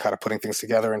 just in kind of putting things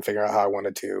together and figuring out how I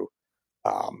wanted to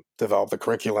develop the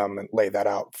curriculum and lay that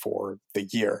out for the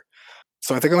year.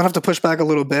 So I think I'm gonna have to push back a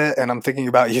little bit, and I'm thinking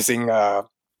about using kind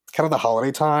of the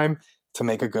holiday time to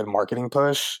make a good marketing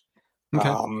push.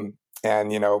 Okay.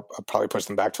 And I'll probably push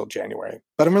them back till January.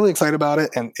 But I'm really excited about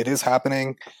it, and it is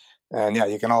happening. And yeah,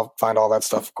 you can all find all that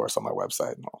stuff, of course, on my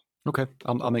website. Okay,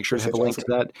 I'll make sure to have a link to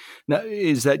that. Now,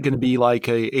 is that going to be like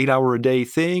a 8-hour-a-day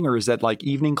thing, or is that like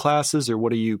evening classes, or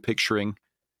what are you picturing?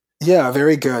 Yeah,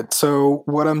 very good. So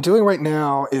what I'm doing right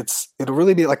now, it'll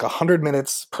really be like 100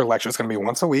 minutes per lecture. It's going to be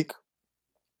once a week.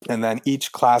 And then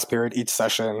each class period, each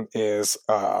session is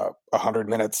 100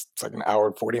 minutes. It's like an hour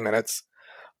and 40 minutes.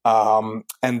 And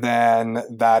then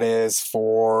that is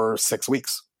for 6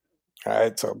 weeks.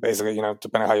 Right. So basically,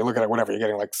 depending on how you look at it, whatever, you're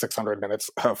getting like 600 minutes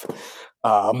of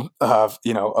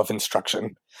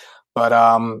instruction.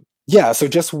 But yeah, so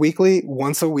just weekly,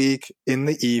 once a week in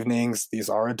the evenings. These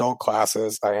are adult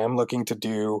classes. I am looking to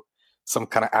do some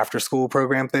kind of after school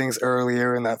program things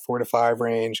earlier in that 4 to 5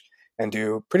 range, and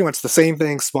do pretty much the same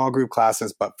thing, small group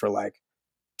classes, but for like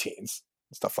teens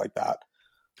and stuff like that.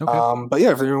 Okay. But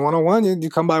yeah, if you're 101, you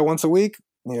come by once a week.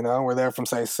 We're there from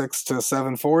say 6 to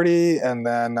 7:40, and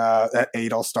then at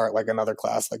 8 I'll start like another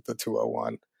class, like the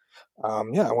 201.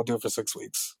 Yeah, we'll do it for 6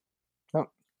 weeks. Oh,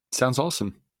 Sounds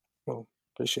awesome. well,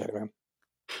 appreciate it, man.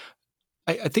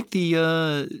 I think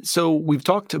so we've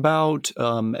talked about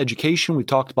education, we've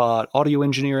talked about audio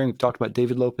engineering, we've talked about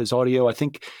David Lopez Audio. I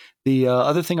think the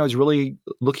other thing I was really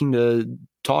looking to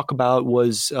talk about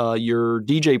was your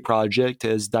DJ project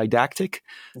as Didactic,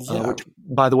 Yeah. which,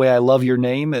 by the way, I love your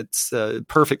name. It's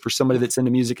perfect for somebody that's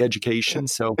into music education.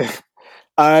 So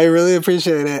I really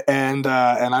appreciate it, and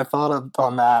I thought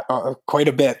on that quite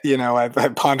a bit. I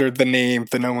pondered the name,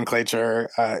 the nomenclature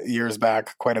years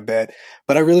back quite a bit,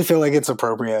 but I really feel like it's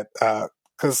appropriate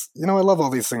because I love all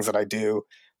these things that I do,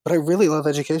 but I really love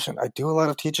education. I do a lot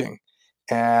of teaching,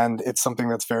 and it's something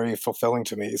that's very fulfilling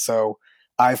to me. So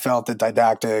I felt that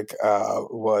Didactic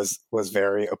was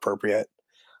very appropriate.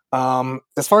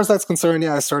 As far as that's concerned,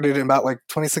 yeah, I started in about like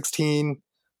 2016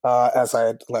 as I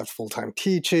had left full-time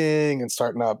teaching and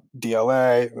starting up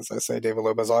DLA, as I say, David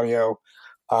Lopez Audio.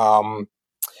 Um,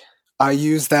 I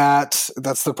use that.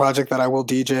 That's the project that I will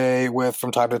DJ with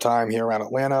from time to time here around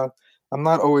Atlanta. I'm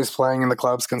not always playing in the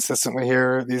clubs consistently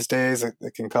here these days.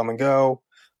 It can come and go.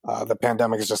 The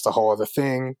pandemic is just a whole other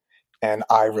thing. And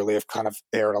I really have kind of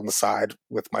erred on the side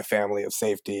with my family of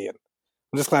safety. And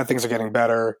I'm just glad things are getting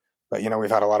better. But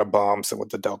we've had a lot of bumps and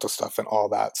with the Delta stuff and all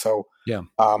that. So yeah,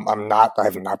 I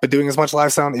have not been doing as much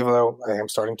live sound, even though I am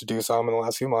starting to do some in the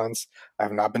last few months. I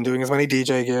have not been doing as many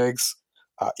DJ gigs,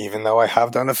 even though I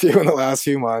have done a few in the last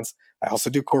few months. I also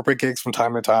do corporate gigs from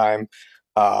time to time,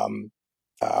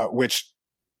 which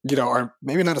are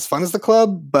maybe not as fun as the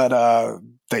club, but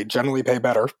they generally pay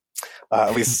better.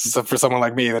 At least for someone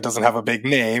like me that doesn't have a big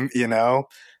name. So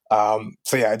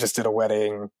yeah, I just did a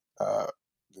wedding.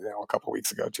 A couple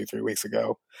weeks ago, 2-3 weeks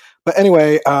ago. But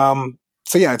anyway,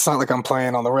 so yeah, it's not like I'm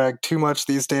playing on the reg too much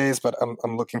these days, but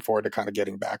I'm looking forward to kind of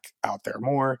getting back out there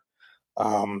more.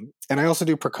 And I also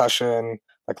do percussion,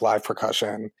 like live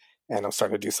percussion, and I'm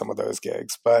starting to do some of those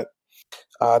gigs. But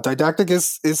Didactic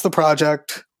is the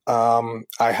project. I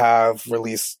have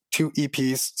released 2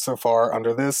 EPs so far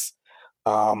under this.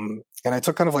 And I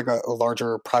took kind of like a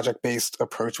larger project-based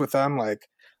approach with them. Like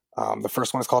the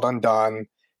first one is called Undone,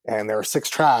 and there are 6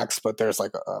 tracks, but there's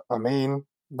like a main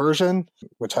version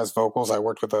which has vocals. I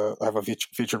have a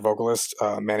featured vocalist,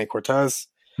 Manny Cortez,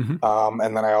 and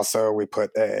then we put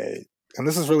and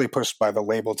this is really pushed by the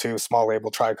label too, small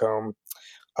label Trichome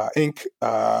Inc.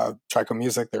 Trichome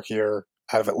Music. They're here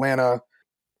out of Atlanta,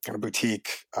 kind of boutique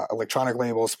electronic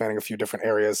label spanning a few different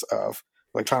areas of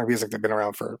electronic music. They've been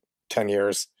around for 10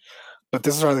 years, but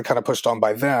this is really kind of pushed on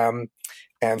by them.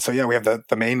 And so, yeah, we have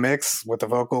the main mix with the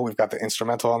vocal. We've got the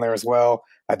instrumental on there as well.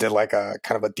 I did like a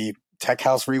kind of a deep tech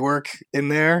house rework in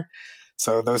there.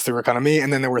 So those 3 were kind of me.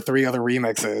 And then there were 3 other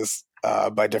remixes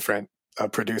by different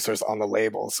producers on the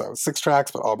label. So 6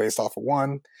 tracks, but all based off of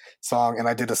 1 song. And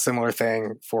I did a similar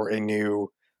thing for a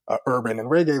new urban and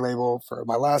reggae label for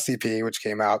my last EP, which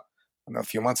came out a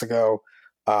few months ago.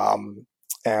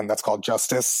 And that's called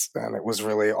Justice. And it was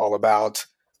really all about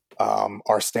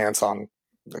our stance on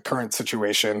the current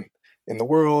situation in the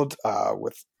world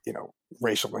with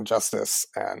racial injustice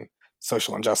and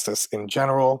social injustice in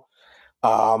general.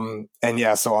 And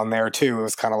yeah, so on there too, it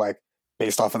was kind of like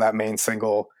based off of that main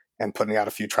single and putting out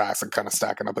a few tracks and kind of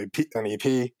stacking up an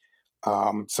EP.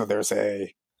 So there's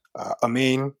a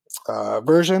main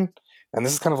version, and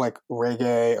this is kind of like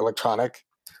reggae electronic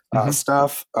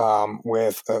stuff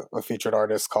with a featured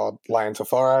artist called Lion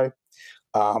Tafari.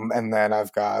 And then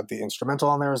I've got the instrumental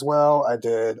on there as well. I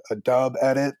did a dub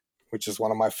edit, which is one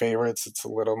of my favorites. It's a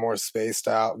little more spaced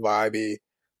out, vibey,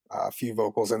 a few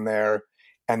vocals in there.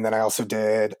 And then I also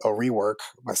did a rework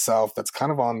myself that's kind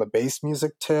of on the bass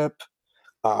music tip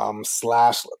 /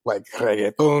 like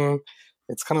reggaeton.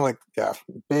 It's kind of like, yeah,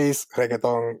 bass,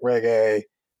 reggaeton, reggae,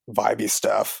 vibey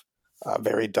stuff,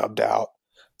 very dubbed out.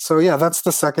 So yeah, that's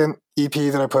the second EP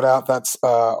that I put out. That's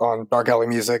on Dark Alley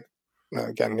Music.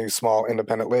 Again, new small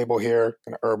independent label here,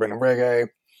 in urban and reggae.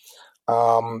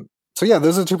 So yeah,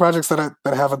 those are 2 projects that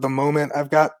I have at the moment. I've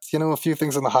got a few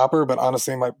things in the hopper, but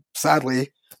honestly,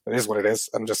 sadly, it is what it is.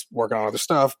 I'm just working on other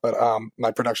stuff, but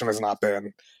my production has not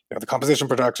been, the composition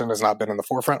production has not been in the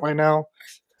forefront right now.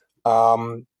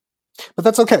 But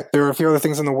that's okay. There are a few other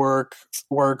things in the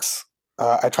works.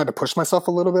 I tried to push myself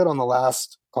a little bit on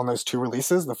those 2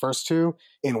 releases, the first 2,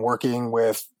 in working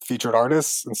with featured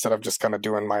artists instead of just kind of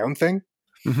doing my own thing.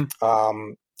 And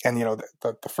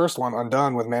the first one,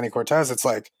 Undone, with Manny Cortez, it's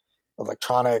like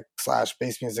electronic /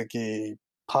 bass music-y,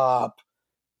 pop,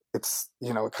 it's,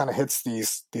 it kind of hits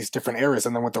these different areas.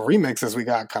 And then with the remixes, we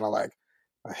got kind of like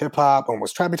a hip hop,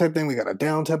 almost trappy type thing. We got a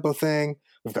down tempo thing.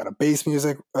 We've got a bass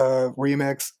music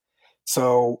remix.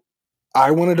 So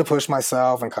I wanted to push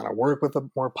myself and kind of work with a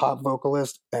more pop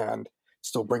vocalist and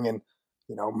still bring in,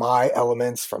 my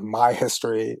elements from my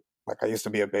history. Like I used to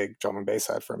be a big drum and bass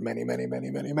head for many, many, many,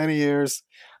 many, many years.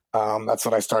 That's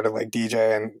when I started like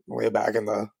DJing way back in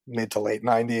the mid to late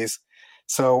 90s.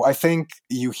 So I think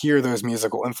you hear those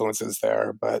musical influences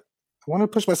there, but I want to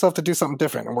push myself to do something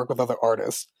different and work with other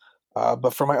artists.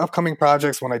 But for my upcoming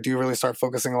projects, when I do really start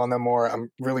focusing on them more,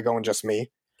 I'm really going just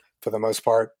me for the most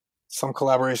part. Some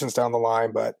collaborations down the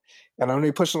line, and I'm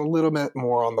only pushing a little bit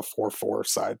more on the 4/4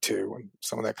 side too, and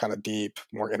some of that kind of deep,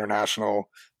 more international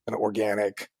and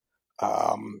organic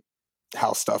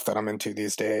house stuff that I'm into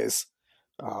these days.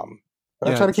 But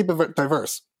I try to keep it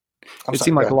diverse. It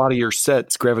seemed like a lot of your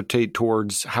sets gravitate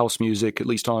towards house music, at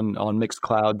least on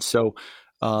Mixcloud. So,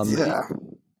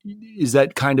 is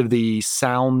that kind of the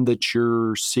sound that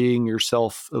you're seeing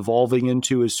yourself evolving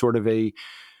into, as sort of a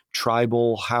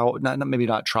tribal house, maybe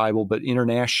not tribal, but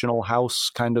international house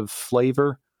kind of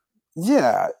flavor?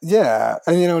 Yeah.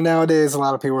 And, nowadays a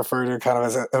lot of people refer to it kind of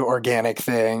as an organic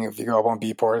thing. If you go up on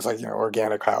Beatport, it's like,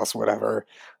 organic house, whatever.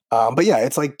 But yeah,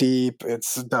 it's like deep,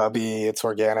 it's dubby, it's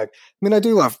organic. I mean,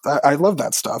 I love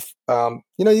that stuff.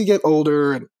 You get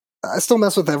older and I still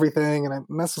mess with everything, and I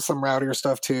mess with some rowdier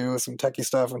stuff too, some techie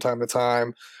stuff from time to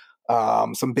time,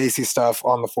 some bassy stuff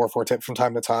on the 4/4 tip from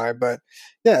time to time. But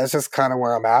yeah, it's just kind of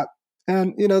where I'm at.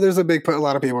 And, there's a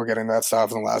lot of people are getting that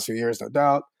stuff in the last few years, no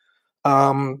doubt.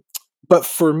 But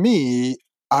for me,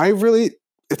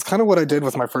 it's kind of what I did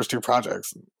with my first two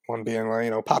projects. One being,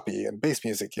 poppy and bass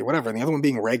music, whatever, and the other one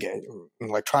being reggae and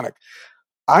electronic.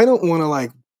 I don't want to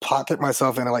like pocket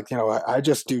myself into like, I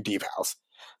just do deep house.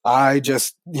 I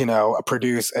just,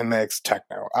 produce and mix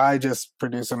techno. I just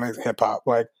produce and mix hip hop.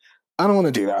 Like, I don't want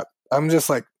to do that. I'm just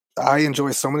like, I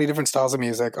enjoy so many different styles of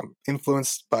music. I'm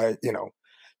influenced by,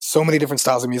 so many different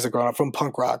styles of music growing up, from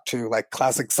punk rock to like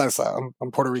classic salsa.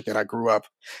 I'm Puerto Rican. I grew up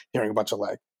hearing a bunch of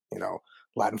like,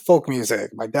 Latin folk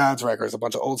music, my dad's records, a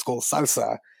bunch of old school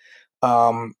salsa.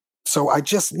 So I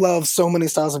just love so many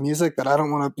styles of music that I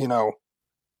don't want to,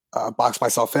 box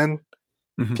myself in.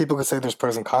 Mm-hmm. People could say there's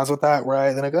pros and cons with that,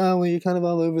 right? They're like, oh, well, you're kind of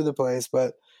all over the place.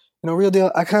 But, real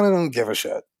deal, I kind of don't give a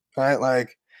shit, right?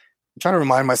 Like, I'm trying to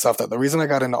remind myself that the reason I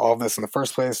got into all of this in the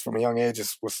first place from a young age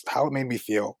was how it made me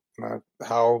feel,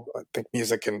 how I think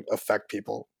music can affect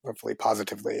people, hopefully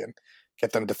positively, and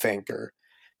get them to think or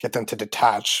get them to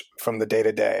detach from the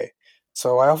day-to-day.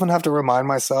 So I often have to remind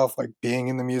myself, like, being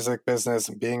in the music business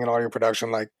and being in audio production,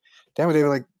 like, damn it, David,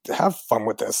 like, have fun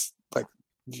with this. Like,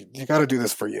 you got to do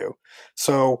this for you.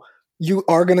 So you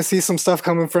are going to see some stuff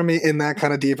coming from me in that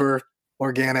kind of deeper,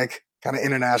 organic, kind of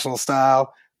international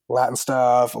style, Latin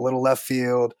stuff, a little left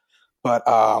field, but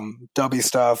dubby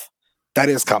stuff, that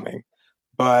is coming.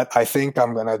 But I think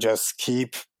I'm going to just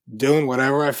keep doing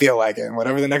whatever I feel like it. And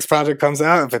whatever the next project comes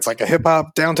out, if it's like a hip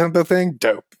hop down tempo thing,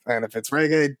 dope. And if it's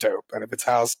reggae, dope. And if it's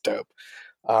house, dope.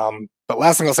 But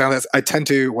last thing I'll say on this, I tend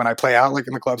to, when I play out like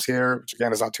in the clubs here, which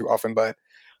again is not too often, but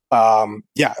I'm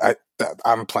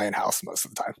playing house most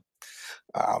of the time.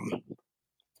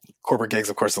 Corporate gigs,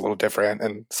 of course, a little different.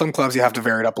 And some clubs you have to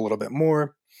vary it up a little bit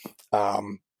more.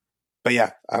 But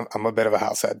yeah, I'm a bit of a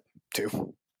house head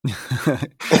too.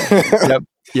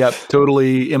 Yep.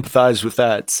 Totally empathize with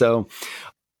that. So,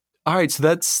 all right. So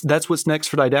that's what's next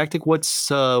for Didactic.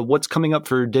 What's coming up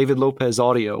for David Lopez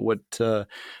Audio? What,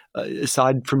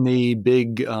 aside from the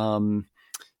big,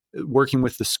 working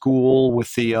with the school,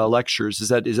 with the lectures, is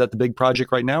that the big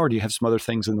project right now, or do you have some other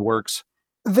things in the works?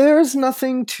 There's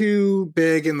nothing too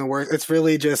big in the works. It's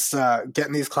really just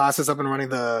getting these classes up and running,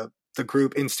 the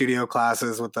group in studio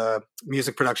classes with the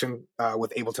music production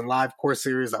with Ableton Live course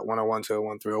series, that 101,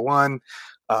 201, 301,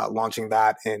 launching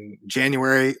that in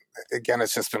January. Again,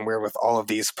 it's just been weird with all of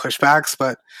these pushbacks,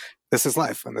 but this is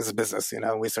life and this is business.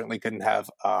 We certainly couldn't have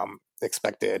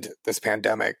expected this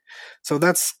pandemic. So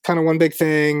that's kind of one big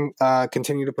thing.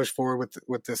 Continue to push forward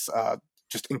with this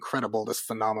just incredible, this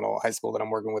phenomenal high school that I'm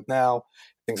working with now.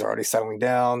 Things are already settling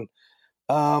down.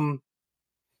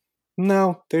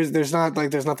 No, there's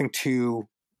nothing too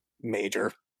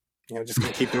major. Just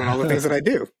gonna keep doing all the things that I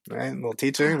do. Right, a little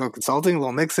teaching, a little consulting, a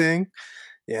little mixing,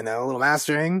 a little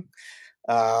mastering.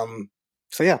 So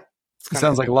yeah, it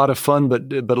sounds like a lot of fun,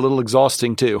 but a little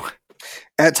exhausting too.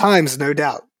 At times, no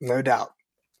doubt.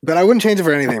 But I wouldn't change it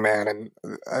for anything, man. And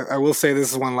I will say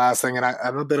this is one last thing, and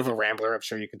I'm a bit of a rambler. I'm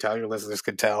sure you can tell, your listeners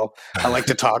could tell. I like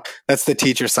to talk. That's the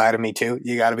teacher side of me too.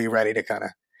 You got to be ready to kind of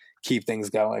keep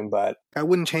things going. But I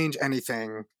wouldn't change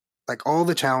anything like all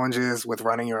the challenges with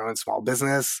running your own small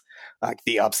business, like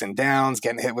the ups and downs,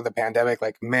 getting hit with the pandemic,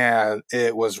 like, man,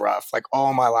 it was rough. Like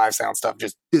all my live sound stuff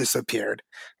just disappeared,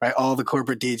 right? All the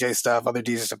corporate DJ stuff, other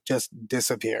DJ stuff just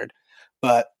disappeared.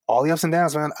 But all the ups and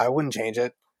downs, man, I wouldn't change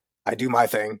it. I do my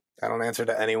thing. I don't answer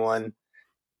to anyone.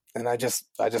 And I just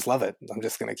love it. I'm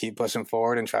just going to keep pushing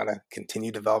forward and trying to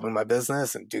continue developing my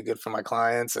business and do good for my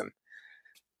clients and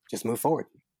just move forward.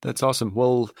 That's awesome.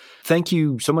 Well, thank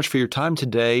you so much for your time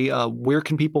today. Where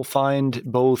can people find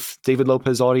both David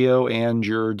Lopez Audio and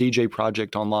your DJ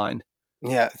project online?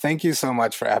 Yeah, thank you so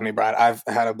much for having me, Brad. I've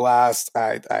had a blast.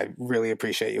 I really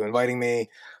appreciate you inviting me.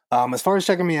 As far as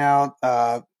checking me out,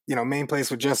 main place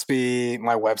would just be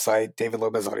my website,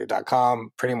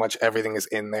 davidlopezaudio.com. Pretty much everything is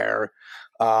in there.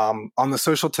 On the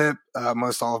social tip,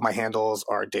 most all of my handles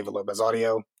are David Lopez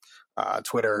Audio,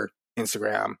 Twitter,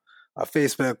 Instagram,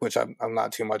 Facebook, which I'm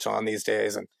not too much on these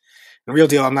days. And real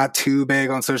deal, I'm not too big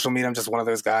on social media. I'm just one of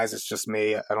those guys. It's just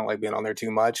me. I don't like being on there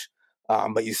too much.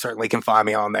 But you certainly can find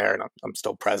me on there, and I'm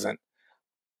still present,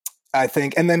 I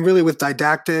think. And then really with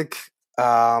Didactic,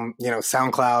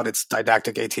 SoundCloud, it's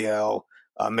Didactic ATL,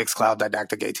 Mixcloud,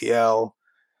 Didactic ATL,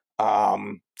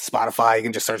 Spotify, you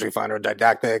can just search Refiner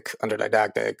Didactic, under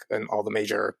Didactic, and all the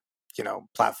major,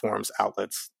 platforms,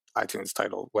 outlets, iTunes,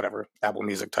 Tidal, whatever, Apple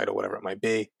Music, Tidal, whatever it might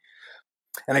be.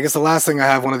 And I guess the last thing, I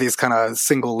have one of these kind of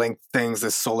single link things,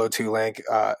 this Solo2 link,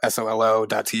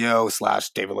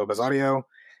 solo.to/David Lopez Audio.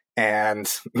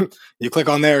 And you click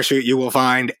on there, you will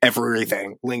find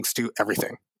everything, links to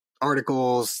everything,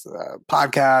 articles,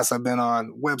 podcasts I've been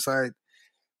on, website,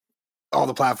 all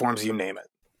the platforms, you name it.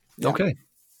 Yeah. Okay.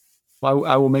 Well,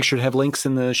 I will make sure to have links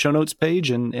in the show notes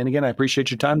page. And again, I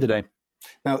appreciate your time today.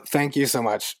 No, thank you so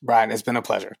much, Brian. It's been a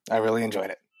pleasure. I really enjoyed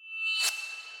it.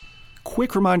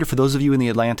 Quick reminder for those of you in the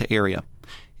Atlanta area.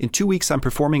 In 2 weeks, I'm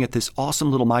performing at this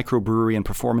awesome little microbrewery and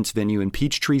performance venue in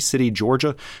Peachtree City,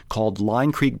 Georgia, called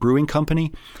Line Creek Brewing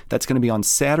Company. That's going to be on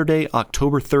Saturday,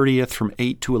 October 30th from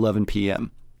 8 to 11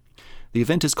 p.m. The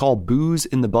event is called Booze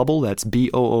in the Bubble, that's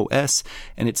BOOS,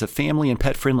 and it's a family and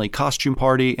pet-friendly costume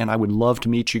party, and I would love to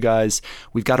meet you guys.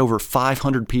 We've got over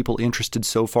 500 people interested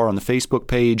so far on the Facebook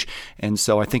page, and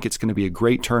so I think it's going to be a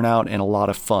great turnout and a lot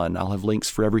of fun. I'll have links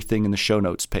for everything in the show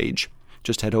notes page.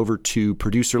 Just head over to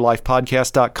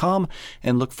producerlifepodcast.com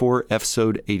and look for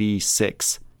episode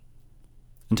 86.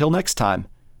 Until next time,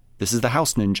 this is the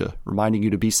House Ninja reminding you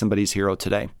to be somebody's hero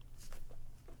today.